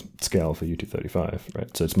end of the scale for U-235,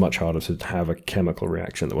 right? So it's much harder to have a chemical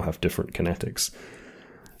reaction that will have different kinetics.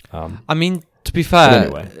 I mean, to be fair,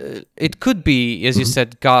 anyway, it could be, as you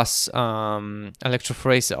said, gas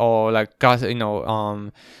electrophoresis or like gas,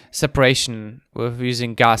 separation with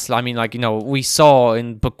using gas. I mean, we saw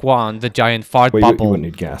in book 1 the giant fart bubble. You wouldn't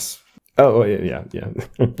need gas. Oh yeah.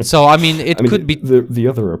 So I mean, it could be the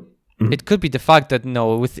other. It could be the fact that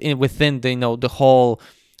within the whole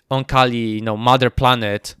Oankali mother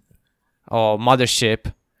planet or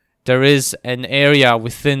mothership, there is an area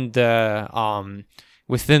within the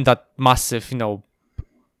within that massive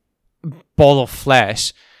ball of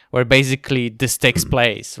flesh where basically this takes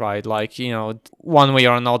place, right? Like one way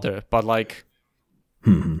or another, but like.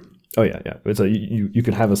 Oh yeah. So you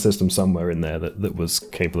could have a system somewhere in there that was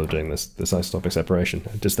capable of doing this isotopic separation.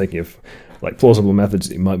 Just thinking of like plausible methods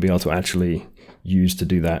that you might be able to actually use to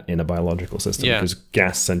do that in a biological system, because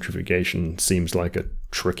gas centrifugation seems like a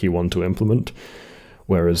tricky one to implement,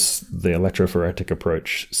 whereas the electrophoretic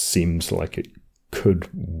approach seems like it could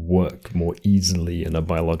work more easily in a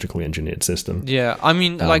biologically engineered system. Yeah, I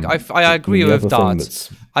mean, I agree with that.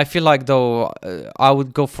 I feel like, though, I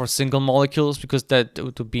would go for single molecules because that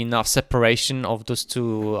would be enough separation of those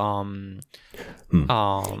two.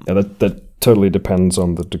 That totally depends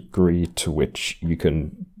on the degree to which you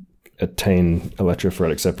can attain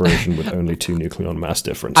electrophoretic separation with only 2 nucleon mass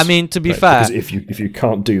difference. I mean, to be fair, because if you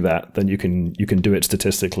can't do that, then you can do it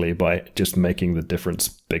statistically by just making the difference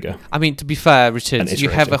bigger. I mean, to be fair, Richard, you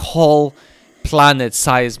have a whole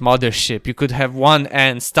planet-sized mothership. You could have one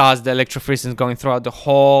end starts the electrophoresis going throughout the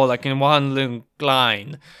whole, like in one long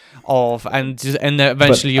line of, and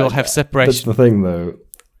eventually you'll have separation. That's the thing, though.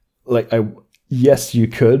 Yes, you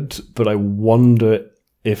could, but I wonder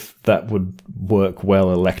if that would work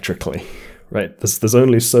well electrically, right? There's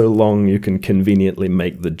only so long you can conveniently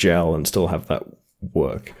make the gel and still have that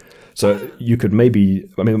work. So you could maybe,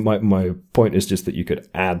 I mean, my point is just that you could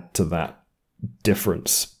add to that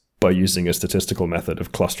difference by using a statistical method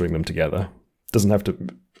of clustering them together. Doesn't have to,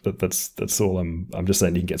 that's all. I'm just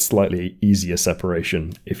saying you can get slightly easier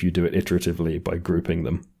separation if you do it iteratively by grouping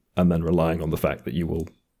them and then relying on the fact that you will,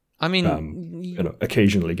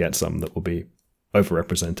 occasionally get some that will be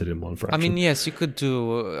overrepresented in one fraction. I mean, yes, you could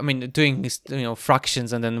do. I mean, doing this,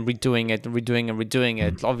 fractions and then redoing it.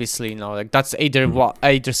 Obviously, that's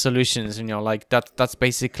either solutions. That's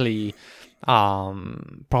basically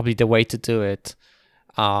probably the way to do it.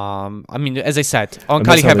 I mean, as I said,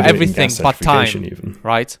 Oankali have everything but time,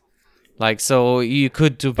 right? Like, so you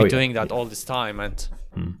could be doing that all this time. And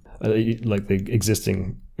like the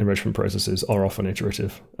existing enrichment processes are often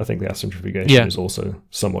iterative. I think the astrocentrifugation is also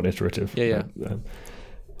somewhat iterative.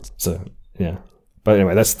 So yeah, but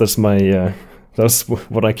anyway, that's my that's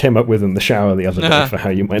what I came up with in the shower the other day for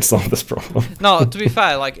how you might solve this problem. No, to be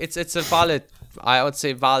fair, like it's a valid, I would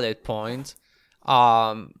say valid point.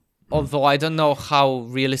 Although I don't know how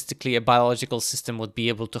realistically a biological system would be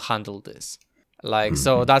able to handle this. Like,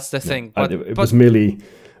 so that's the thing. But it was merely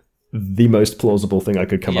the most plausible thing I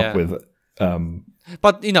could come up with.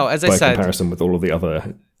 But as I said, by comparison with all of the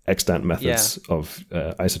other extant methods of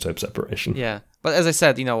isotope separation. Yeah, but as I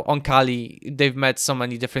said, on Kali, they've met so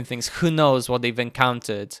many different things. Who knows what they've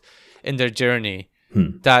encountered in their journey?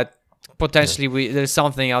 That potentially there's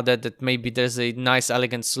something out there that maybe there's a nice,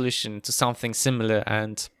 elegant solution to something similar,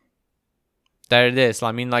 and there it is.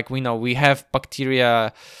 I mean, like we have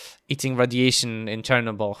bacteria eating radiation in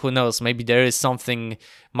Chernobyl. Who knows? Maybe there is something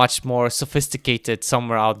much more sophisticated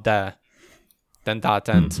somewhere out there than that.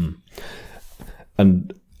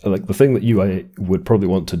 And like the thing that I would probably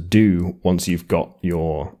want to do once you've got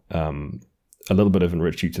your a little bit of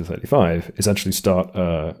enriched U-235 is actually start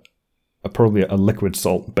probably a liquid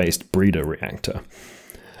salt based breeder reactor,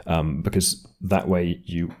 because that way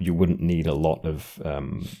you wouldn't need a lot of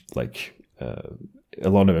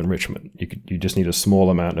enrichment. You just need a small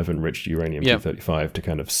amount of enriched uranium-235 to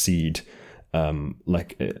kind of seed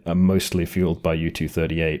like a mostly fueled by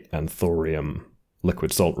U-238 and thorium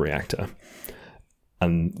liquid salt reactor.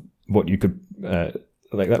 And what you could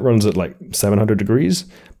that runs at like 700 degrees,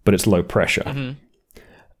 but it's low pressure.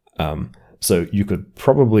 So you could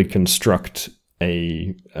probably construct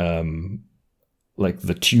a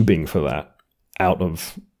the tubing for that out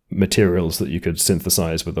of materials that you could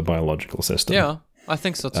synthesize with a biological system. Yeah, I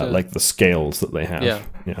think so too. Like the scales that they have.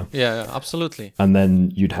 Yeah, absolutely. And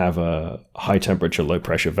then you'd have a high temperature, low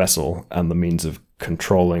pressure vessel and the means of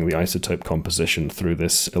controlling the isotope composition through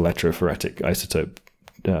this electrophoretic isotope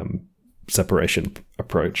separation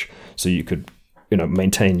approach. So you could,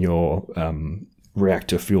 maintain your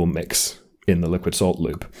reactor fuel mix in the liquid salt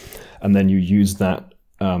loop. And then you use that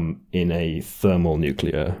in a thermal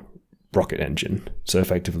nuclear rocket engine. So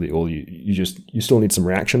effectively you still need some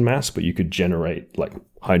reaction mass, but you could generate like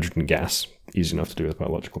hydrogen gas, easy enough to do with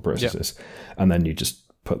biological processes. And then you just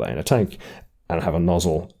put that in a tank and have a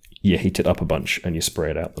nozzle. You heat it up a bunch and you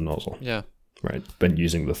spray it out the nozzle. Yeah. Right. But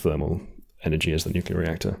using the thermal energy as the nuclear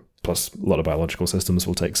reactor. Plus a lot of biological systems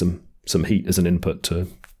will take some heat as an input to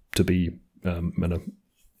be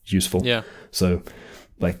useful. Yeah. So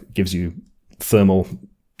like gives you thermal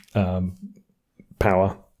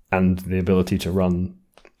power and the ability to run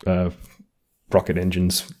rocket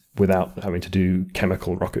engines without having to do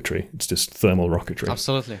chemical rocketry. It's just thermal rocketry.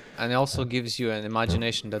 Absolutely. And it also gives you an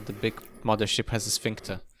imagination that the big mothership has a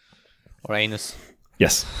sphincter or anus.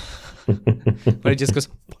 Yes. Where it just goes,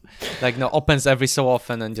 opens every so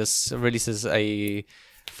often and just releases a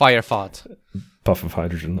fire fart. Puff of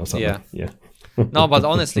hydrogen or something. Yeah. No, but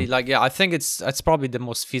honestly, I think it's probably the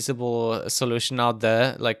most feasible solution out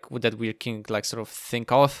there, that we can sort of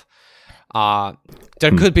think of.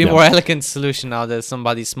 There could be more elegant solution out there.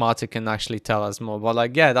 Somebody smarter can actually tell us more.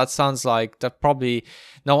 But that sounds like that probably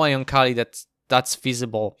no way on Kali that's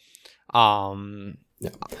feasible. Yeah,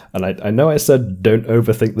 and I know I said don't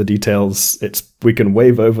overthink the details. We can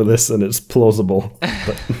wave over this and it's plausible,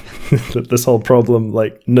 but this whole problem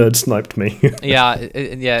nerd sniped me.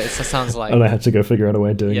 it sounds like. And I had to go figure out a way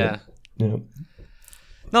of doing it. Yeah.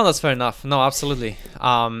 No, that's fair enough. No, absolutely.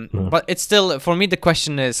 But it's still, for me, the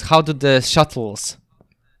question is, how do the shuttles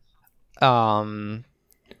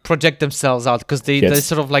project themselves out? Because they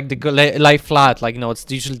sort of they lie flat.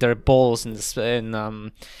 It's usually their balls in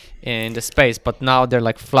the space, but now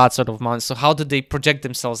they're flat sort of mounts. So how do they project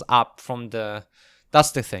themselves up from the?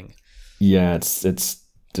 That's the thing. Yeah, it's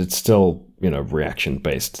still reaction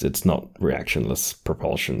based. It's not reactionless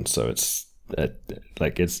propulsion. So it's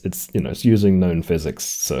using known physics.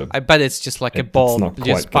 So I bet it's just a ball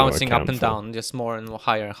just bouncing up and down, just more and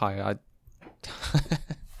higher and higher.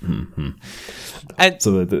 Mm-hmm. And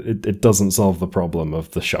so it doesn't solve the problem of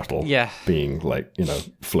the shuttle being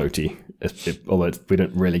floaty, although we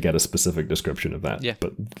don't really get a specific description of that.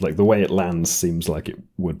 But the way it lands seems like it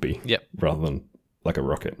would be, rather than like a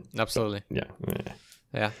rocket. Absolutely.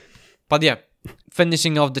 Yeah. But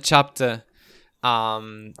finishing off the chapter,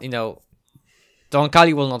 the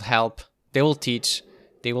Oankali will not help. They will teach.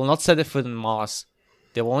 They will not set a foot on Mars.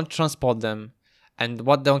 They won't transport them. And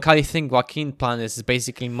what the Oankali think Joaquin plan is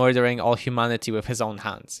basically murdering all humanity with his own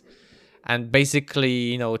hands. And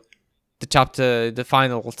basically, the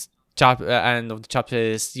final end of the chapter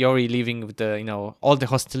is Yori leaving with the all the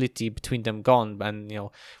hostility between them gone, and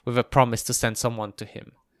with a promise to send someone to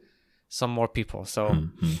him, some more people. So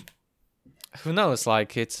who knows?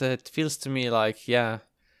 Like it feels to me like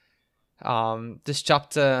this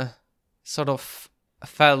chapter sort of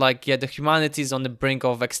felt like the humanity is on the brink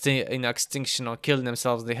of extinction or killing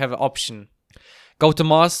themselves. They have an option: go to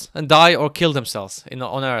Mars and die, or kill themselves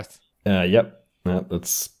on Earth. Yep. Yeah,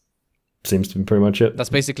 that's seems to be pretty much it. That's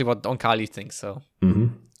basically what Oankali thinks. So. Mm-hmm.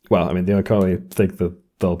 Well, I mean, the Oankali think that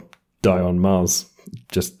they'll die on Mars,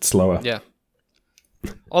 just slower. Yeah.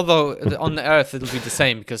 Although on the Earth it'll be the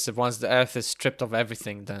same, because once the Earth is stripped of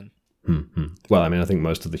everything, then. Mm-hmm. Well, I mean, I think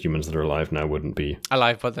most of the humans that are alive now wouldn't be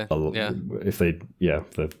alive, but then if they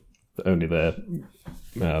only their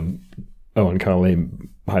Oankali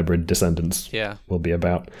hybrid descendants will be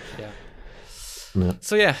about. Yeah. Yeah.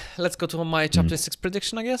 So let's go to my chapter 6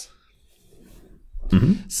 prediction, I guess.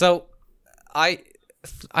 Mm-hmm. So I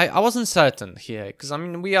wasn't certain here, because I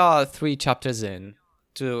mean we are 3 chapters in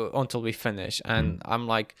until we finish, and I'm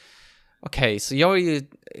like, okay, so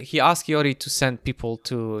he asked Yori to send people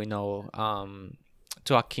to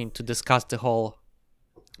to Akin to discuss the whole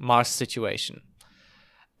Mars situation,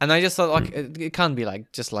 and I just thought like it can't be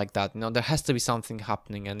like just like that. There has to be something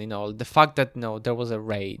happening, and the fact that there was a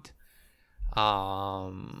raid.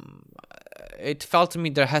 It felt to me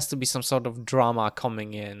there has to be some sort of drama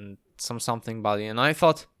coming in, something about it. And I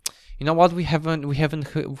thought, what we haven't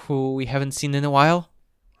seen in a while,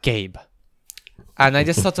 Gabe. And I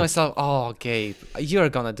just thought to myself, oh, Gabe, you're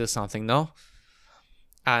gonna do something, no?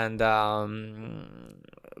 And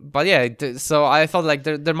but so I thought like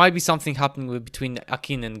there might be something happening between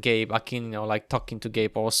Akin and Gabe. Akin, like talking to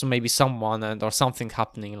Gabe, or also maybe someone or something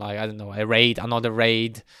happening, like I don't know, another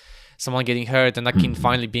raid. Someone getting hurt and Akin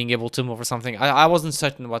finally being able to move or something. I wasn't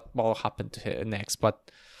certain what will happen to her next, but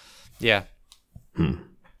yeah.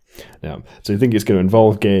 Yeah. So you think it's going to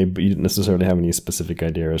involve Gabe, but you didn't necessarily have any specific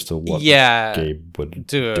idea as to what Gabe would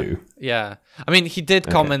do. Yeah. I mean, he did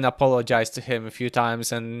come and apologize to him a few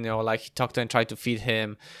times, and like he talked to and tried to feed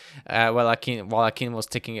him while Akin was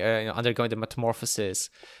undergoing the metamorphosis.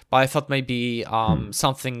 But I thought maybe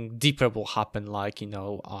something deeper will happen, like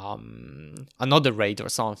another raid or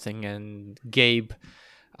something, and Gabe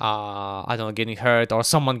I don't know, getting hurt, or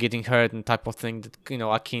someone getting hurt, and type of thing that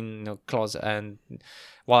Akin close, and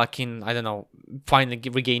while Akin, I don't know, finally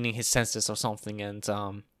regaining his senses or something, and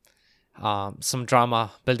some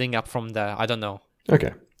drama building up from there. I don't know. Okay,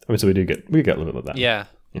 I mean, so we get a little bit of that. Yeah.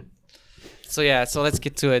 So let's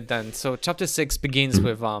get to it then. So chapter 6 begins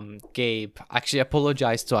with Gabe actually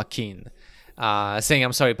apologized to Akin, saying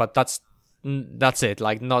I'm sorry, but that's it.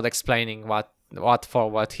 Like not explaining what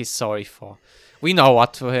he's sorry for. We know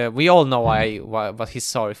we all know what he's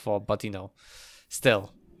sorry for, but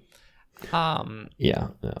still.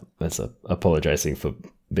 That's apologizing for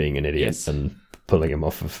being an idiot and pulling him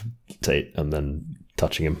off of Tate and then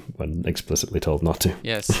touching him when explicitly told not to.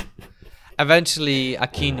 Yes. Eventually,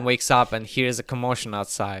 Akin wakes up and hears a commotion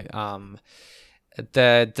outside.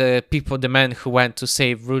 The men who went to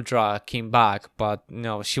save Rudra came back, but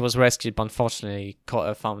she was rescued, but unfortunately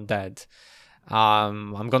found dead.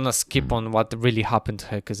 I'm gonna skip on what really happened to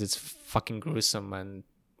her because it's fucking gruesome, and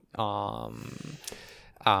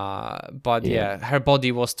her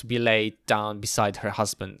body was to be laid down beside her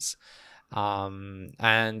husband's.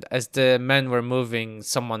 And as the men were moving,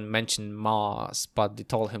 someone mentioned Mars, but they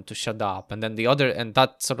told him to shut up. And then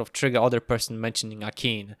that sort of triggered other person mentioning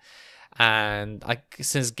Akin. And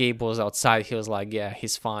since Gabe was outside, he was like, yeah,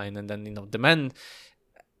 he's fine. And then, the men,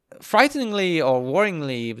 frighteningly or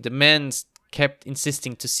worryingly, the men kept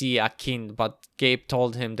insisting to see Akin, but Gabe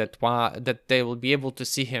told him that they will be able to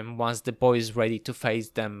see him once the boy is ready to face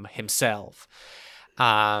them himself.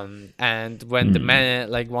 And when the men,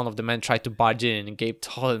 one of the men tried to barge in, Gabe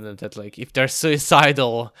told them that if they're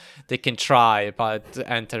suicidal, they can try but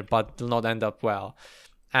will not end up well.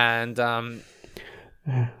 And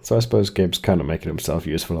so I suppose Gabe's kind of making himself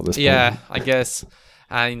useful at this point. Yeah, I guess.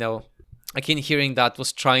 Akin hearing that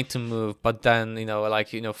was trying to move, but then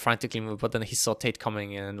frantically move, but then he saw Tate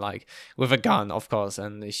coming in with a gun, of course,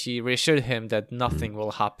 and she reassured him that nothing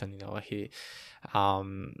will happen.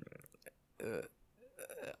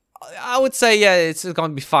 I would say, it's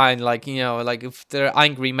gonna be fine. If there are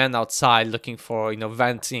angry men outside looking for,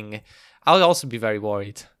 venting, I would also be very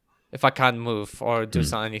worried if I can't move or do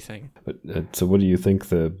anything. But, so what do you think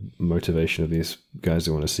the motivation of these guys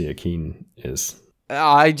who want to see Akin is?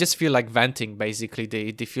 I just feel like venting, basically.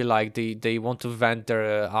 They feel like they want to vent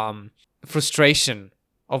their frustration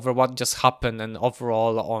over what just happened, and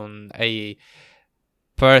overall on a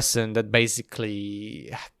person that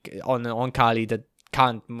basically on Kali that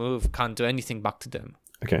can't move, can't do anything back to them.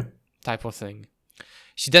 Okay. Type of thing.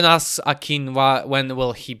 She then asks Akin when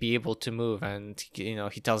will he be able to move, and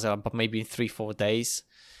he tells her about maybe in 3-4 days.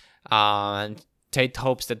 And Tate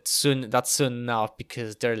hopes that's soon enough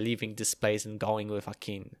because they're leaving this place and going with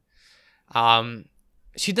Akin.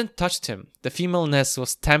 She then touched him. The femaleness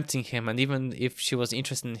was tempting him, and even if she was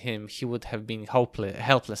interested in him, he would have been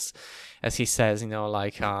helpless, as he says.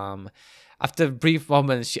 After a brief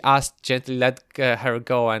moment, she asked gently, let her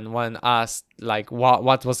go, and when asked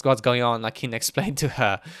what's going on, Akin explained to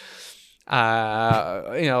her,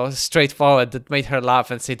 straightforward, that made her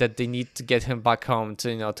laugh and say that they need to get him back home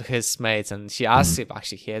to his mates. And she asked if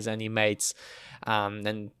actually he has any mates,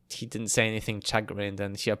 and he didn't say anything chagrined,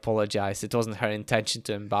 and she apologized. It wasn't her intention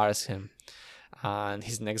to embarrass him. And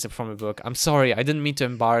here's an excerpt from a book. I'm sorry, I didn't mean to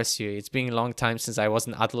embarrass you. It's been a long time since I was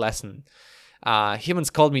an adolescent. Humans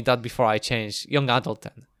called me that before I changed. Young adult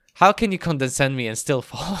then. How can you condescend me and still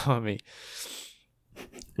follow me?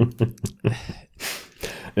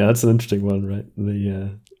 Yeah, that's an interesting one, right?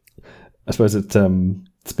 I suppose it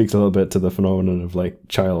speaks a little bit to the phenomenon of like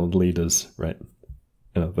child leaders, right?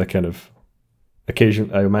 The kind of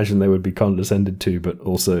occasion. I imagine they would be condescended to, but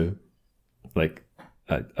also like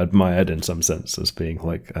admired in some sense as being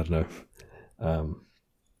like, I don't know,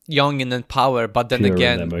 young and in power, but then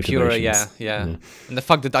again pure. Yeah. And the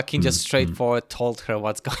fact that Akin just straightforward told her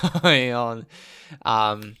what's going on.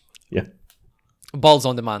 Balls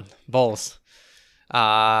on the man. Ballsy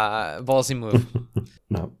move.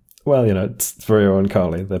 No. Well, it's very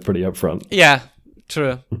Oankali. They're pretty upfront. Yeah,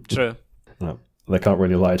 true. No, they can't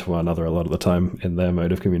really lie to one another a lot of the time in their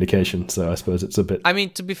mode of communication, so I suppose it's a bit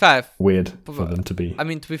to be fair, weird for them to be.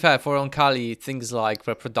 To be fair, for Oankali, things like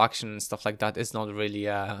reproduction and stuff like that is not really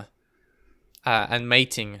and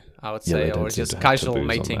mating, I would say, or just casual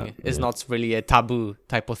mating is not really a taboo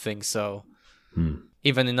type of thing. So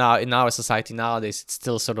even in our society nowadays, it's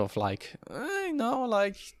still sort of like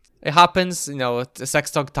it happens. The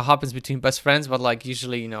sex talk that happens between best friends, but like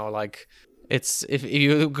usually, it's if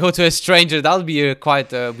you go to a stranger, that'll be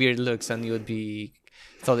quite weird looks, and you would be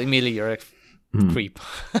thought immediately you're a creep.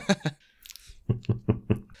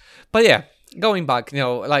 But yeah. Going back, to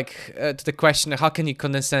the question, how can you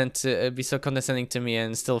be so condescending to me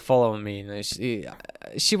and still follow me?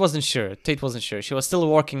 She wasn't sure. Tate wasn't sure. She was still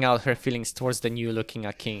working out her feelings towards the new-looking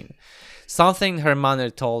Akin. Something in her manner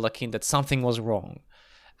told Akin that something was wrong.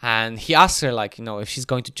 And he asked her, if she's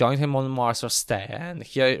going to join him on Mars or stay. And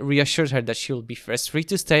he reassured her that she will be first free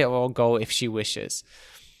to stay or go if she wishes.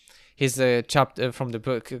 Here's a chapter from the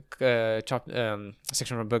book,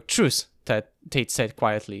 section from the book, Truce. That Tate said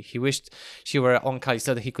quietly. He wished she were on Kali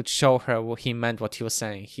so that he could show her what he meant, what he was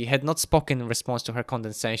saying. He had not spoken in response to her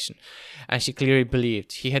condescension, and she clearly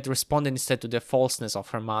believed. He had responded instead to the falseness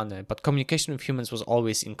of her manner, but communication with humans was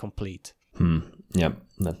always incomplete. Yeah,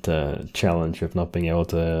 that challenge of not being able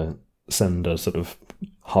to send a sort of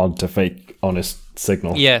hard-to-fake, honest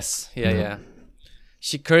signal. Yes, yeah.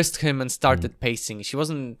 She cursed him and started pacing. She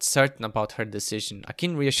wasn't certain about her decision.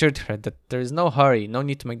 Akin reassured her that there is no hurry, no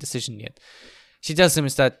need to make a decision yet. She tells him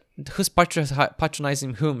instead, who's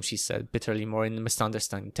patronizing whom, she said, bitterly, more in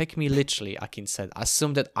misunderstanding. Take me literally, Akin said.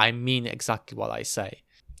 Assume that I mean exactly what I say.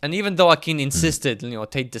 And even though Akin insisted,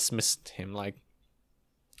 Tate dismissed him,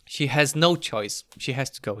 she has no choice. She has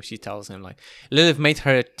to go, she tells him. Lilith made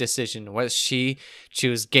her decision. Whether she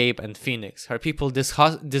choose Gabe and Phoenix. Her people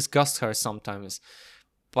disgust her sometimes,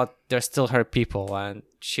 but they're still her people, and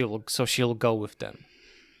she'll go with them.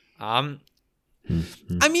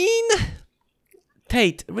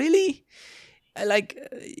 Tate, really?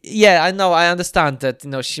 I know, I understand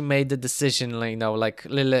that, she made the decision,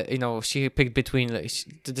 Lilith, she picked between,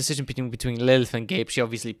 the decision between Lilith and Gabe, she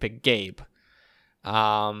obviously picked Gabe.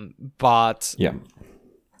 But yeah,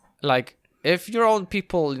 if your own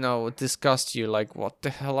people, disgust you, what the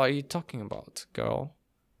hell are you talking about, girl?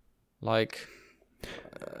 Well,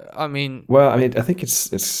 I think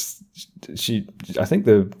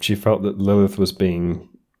she felt that Lilith was being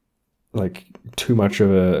too much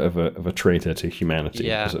of a traitor to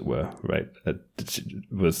humanity, as it were, right? She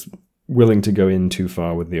was willing to go in too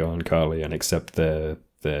far with the Oankali and accept the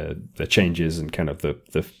changes and kind of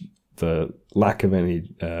the lack of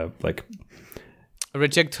any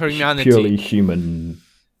reject her humanity, purely human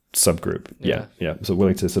subgroup. Yeah. So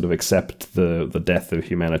willing to sort of accept the death of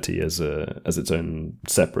humanity as its own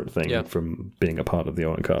separate thing from being a part of the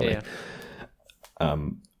Oankali.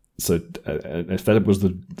 So if that was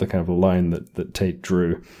the kind of a line that Tate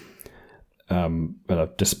drew,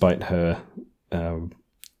 despite her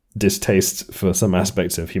distaste for some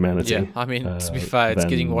aspects of humanity. Yeah, I mean, to be fair, it's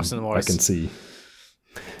getting worse and worse. I can see.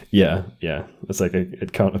 Yeah. It's like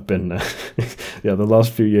it can't have been. The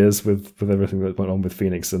last few years with everything that went on with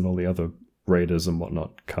Phoenix and all the other raiders and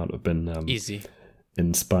whatnot can't have been easy,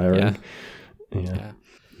 inspiring.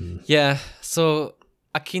 Yeah. So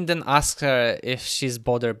Akin then asks her if she's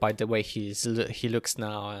bothered by the way he looks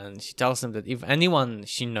now, and she tells him that if anyone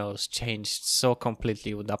she knows changed so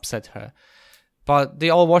completely, it would upset her. But they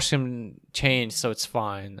all watch him change, so it's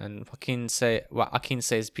fine. And Akin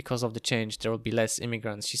says because of the change there will be less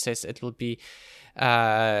immigrants. She says it will be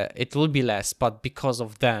less, but because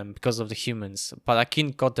of them, because of the humans. But Akin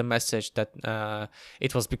got the message that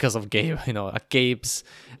it was because of Gabe. Gabe's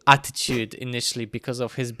attitude initially, because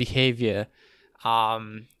of his behavior.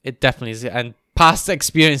 It definitely is, and past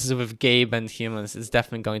experiences with Gabe and humans is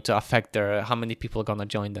definitely going to affect how many people are gonna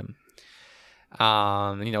join them.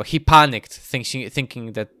 He panicked,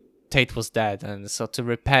 thinking that Tate was dead, and so to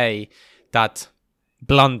repay that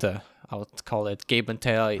blunder, I would call it, Gabe and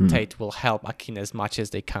Tate will help Akin as much as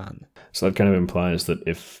they can. So that kind of implies that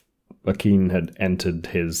if Akin had entered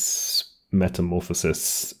his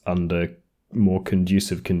metamorphosis under more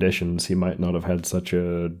conducive conditions, he might not have had such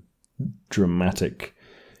a dramatic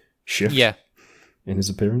shift in his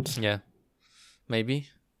appearance. Yeah. Maybe,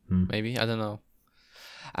 I don't know.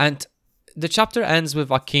 And the chapter ends with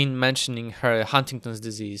Akin mentioning her Huntington's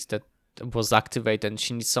disease that was activated and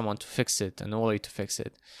she needs someone to fix it, and Oloy to fix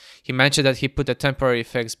it. He mentioned that he put a temporary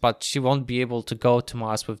fix, but she won't be able to go to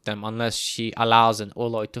Mars with them unless she allows an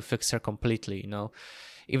Oloy to fix her completely,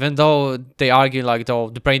 Even though they argue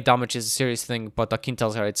the brain damage is a serious thing, but Akin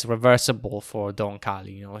tells her it's reversible for Dawn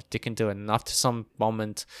Kali, they can do it. And after some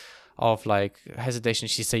moment of hesitation,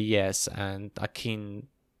 she says yes, and Akin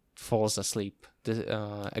falls asleep,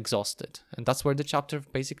 exhausted, and that's where the chapter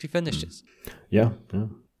basically finishes. Yeah.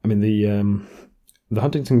 I mean the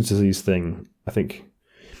Huntington's disease thing, I think.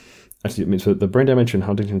 Actually, I mean, so the brain damage in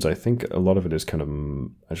Huntington's, I think a lot of it is kind of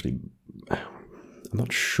actually. I'm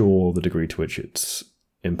not sure the degree to which it's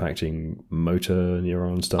impacting motor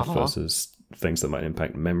neuron stuff versus things that might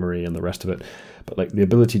impact memory and the rest of it. But the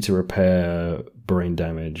ability to repair brain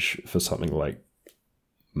damage for something like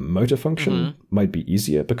motor function might be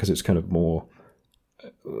easier because it's kind of more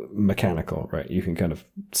mechanical, right? You can kind of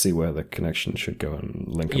see where the connection should go and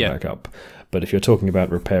link them back up. But if you're talking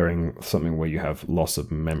about repairing something where you have loss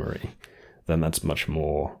of memory, then that's much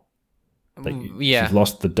more if you've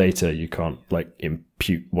lost the data, you can't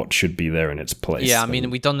impute what should be there in its place. Yeah, I mean,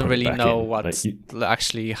 we don't really know what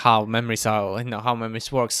actually how memories are, how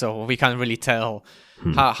memories work, so we can't really tell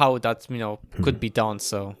how that could be done.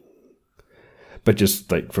 So, but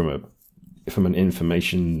just from an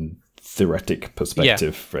information theoretic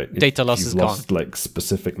perspective, right? Data loss is gone. You've lost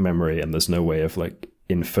specific memory, and there's no way of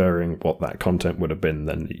inferring what that content would have been.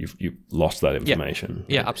 Then you've lost that information.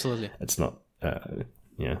 Yeah, right? Absolutely. It's not.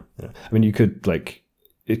 Yeah. I mean, you could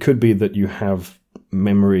it could be that you have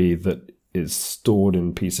memory that is stored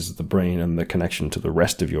in pieces of the brain, and the connection to the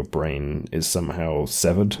rest of your brain is somehow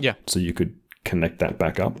severed. Yeah. So you could connect that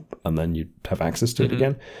back up, and then you'd have access to it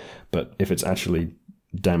again. But if it's actually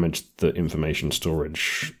damaged the information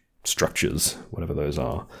storage structures, whatever those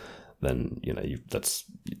are, then you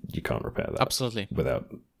can't repair that. Absolutely.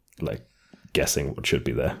 Without guessing what should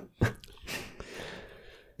be there.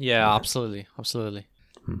 Yeah, absolutely.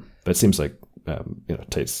 But it seems like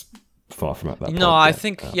Tate's far from at that point. No, I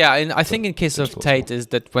think and I think in case of Tate is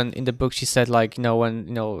that when in the book she said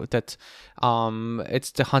that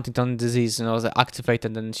it's the Huntington disease, that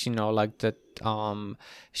activated, and she that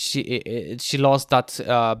she lost that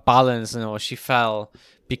balance, she fell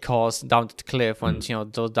because down the cliff when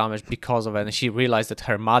those damage because of it, and she realized that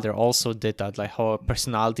her mother also did that, her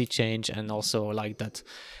personality change, and also that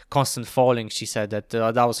constant falling. She said that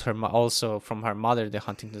that was also from her mother, the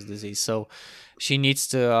Huntington's disease. So she needs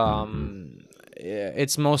to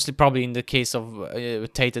it's mostly probably in the case of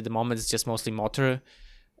Tate at the moment, it's just mostly motor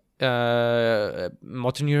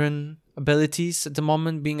neuron abilities at the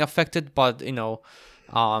moment being affected, but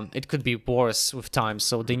it could be worse with time,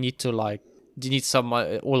 so they need some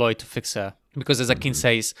Oloy to fix her, because as Akin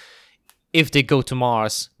says, if they go to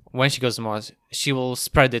Mars, when she goes to Mars, she will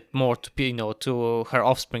spread it more to her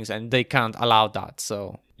offsprings, and they can't allow that.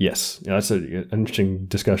 So yes, that's an interesting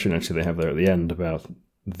discussion actually they have there at the end about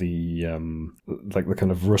the the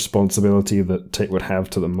kind of responsibility that Tate would have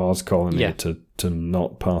to the Mars colony to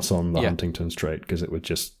not pass on the Huntington's trait, because it would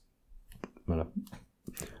just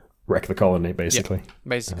wreck the colony basically.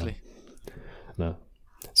 No,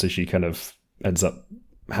 so she kind of ends up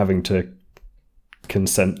having to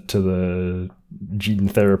consent to the gene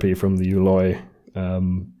therapy from the Oloy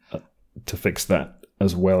to fix that,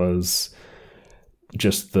 as well as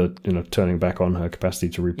just the turning back on her capacity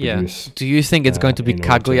to reproduce. Do you think it's going to be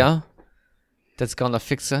Kaguya that's gonna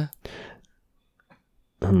fix her?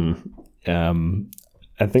 I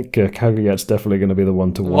think Kaguya's definitely going to be the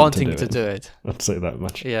one to wanting to do it. I'd say that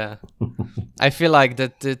much. Yeah, I feel like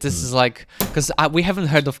that this is like, because we haven't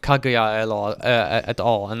heard of Kaguya at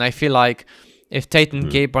all, and I feel like if Tate and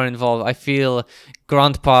Gabe are involved, I feel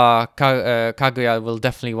Grandpa Kaguya will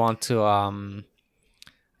definitely want to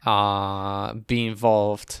be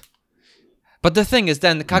involved. But the thing is,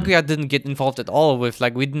 then Kaguya didn't get involved at all with,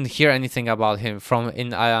 like, we didn't hear anything about him from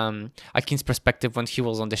Akin's perspective when he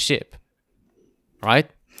was on the ship, right?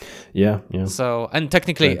 Yeah. So, and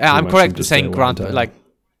technically, I'm correct in saying grandfather.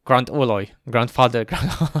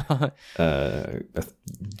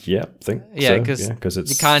 Yeah, I think. Yeah, because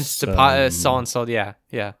it's you can't so and so. Yeah.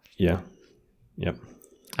 Yep.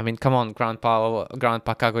 I mean, come on, Grandpa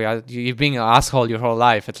Kaguya, you've been an asshole your whole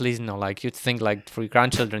life. At least, like, you'd think, like, for your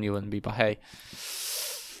grandchildren you wouldn't be, but hey.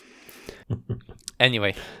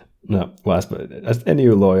 Anyway. No, well, any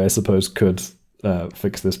lawyer, I suppose, could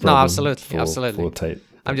fix this problem. No, absolutely. For Tate.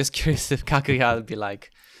 I'm just curious if Kaguya would be like,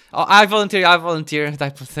 oh, I volunteer,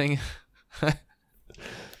 type of thing.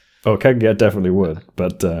 Oh, Kaguya definitely would,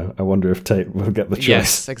 but I wonder if Tate will get the choice.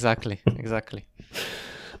 Yes, exactly.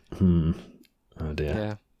 Oh dear.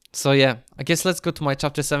 Yeah. So yeah, I guess let's go to my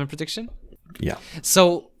chapter 7 prediction. Yeah.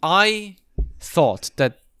 So I thought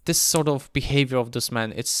that this sort of behavior of this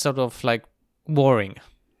man, it's sort of like worrying.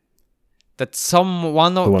 That the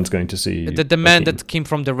one's going to see the man that came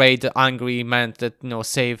from the raid, the angry man that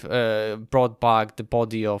brought back the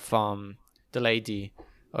body of the lady,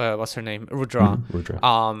 what's her name, Rudra. Rudra.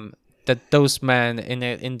 That those men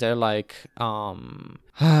in their like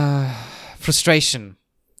frustration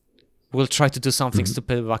will try to do something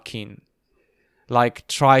stupid with Akin, like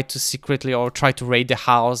try to secretly or try to raid the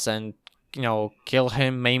house and kill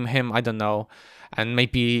him, maim him, I don't know, and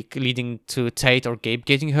maybe leading to Tate or Gabe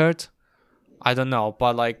getting hurt. I don't know,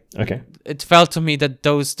 but like, okay, it felt to me that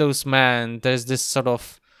those men, there's this sort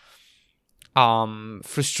of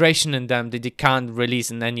frustration in them that they can't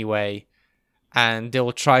release in any way, and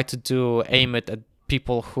they'll try to aim it at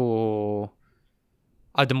people who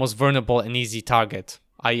are the most vulnerable and easy target,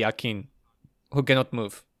 i.e. Akin, who cannot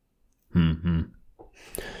move.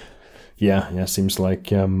 Yeah, seems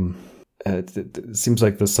like it seems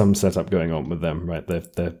like there's some setup going on with them, right? They've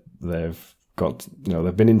got,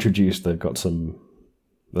 they've been introduced, they've got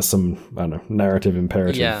there's some, I don't know, narrative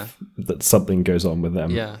imperative that something goes on with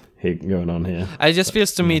them going on here. It just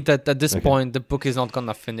feels to me that at this point the book is not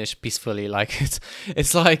gonna finish peacefully. Like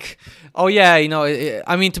it's like, oh yeah,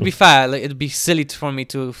 I mean, to be fair, like, it'd be silly for me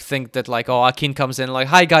to think that like, oh, Akin comes in like,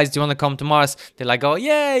 hi guys, do you want to come to Mars? They're like, oh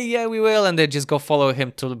yeah, we will, and they just go follow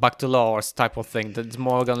him back to Laos type of thing. That's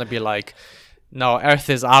more gonna be like, no, Earth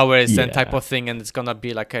is ours and type of thing, and it's gonna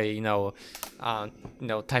be like a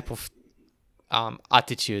type of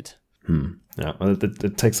attitude. Yeah, well,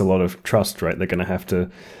 it takes a lot of trust, right? They're going to have to,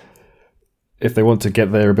 if they want to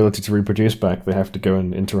get their ability to reproduce back, they have to go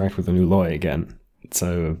and interact with the new Loi again.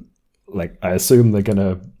 So, like, I assume they're going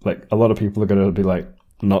to, like, a lot of people are going to be like,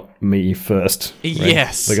 not me first. Right?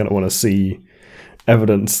 Yes. They're going to want to see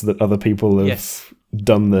evidence that other people have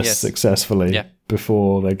done this successfully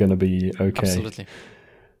before they're going to be okay. Absolutely.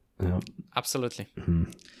 Yeah. Absolutely. Mm-hmm.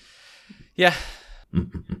 Yeah.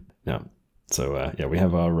 Yeah. So, we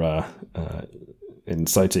have our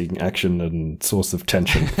inciting action and source of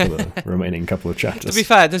tension for the remaining couple of chapters. To be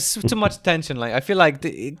fair, there's too much tension. Like, I feel like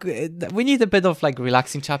we need a bit of like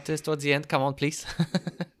relaxing chapters towards the end. Come on, please.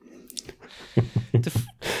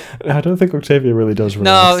 I don't think Octavia really does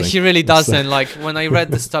relaxing. No, she really doesn't. Like, when I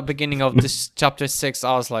read the beginning of this chapter 6,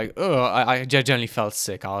 I was like, oh, I genuinely felt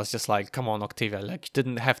sick. I was just like, come on, Octavia. Like, you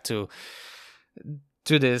didn't have to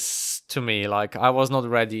do this to me. Like, I was not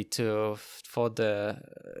ready to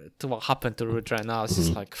what happened to Rudra, and I was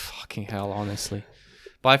just like, fucking hell, honestly.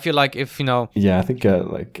 But I feel like if yeah, I think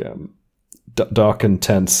dark and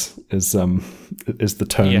tense is the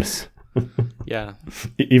tone. Yes. Yeah.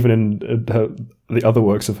 Even in the other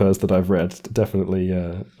works of hers that I've read, definitely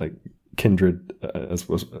like Kindred as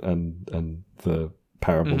was and the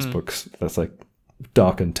Parables books. That's like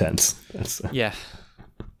dark and tense. Yeah.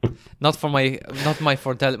 Not for my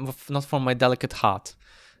delicate heart.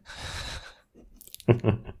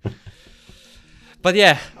 But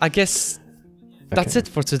yeah, I guess that's it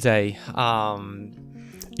for today.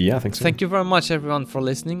 Yeah, I think so. Thank you very much, everyone, for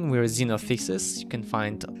listening. We're Xenothesis. You can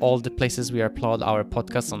find all the places we upload our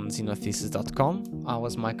podcast on xenothesis.com. I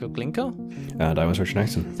was Michael Glinko. And I was Richard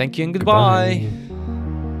Nixon. Thank you and goodbye.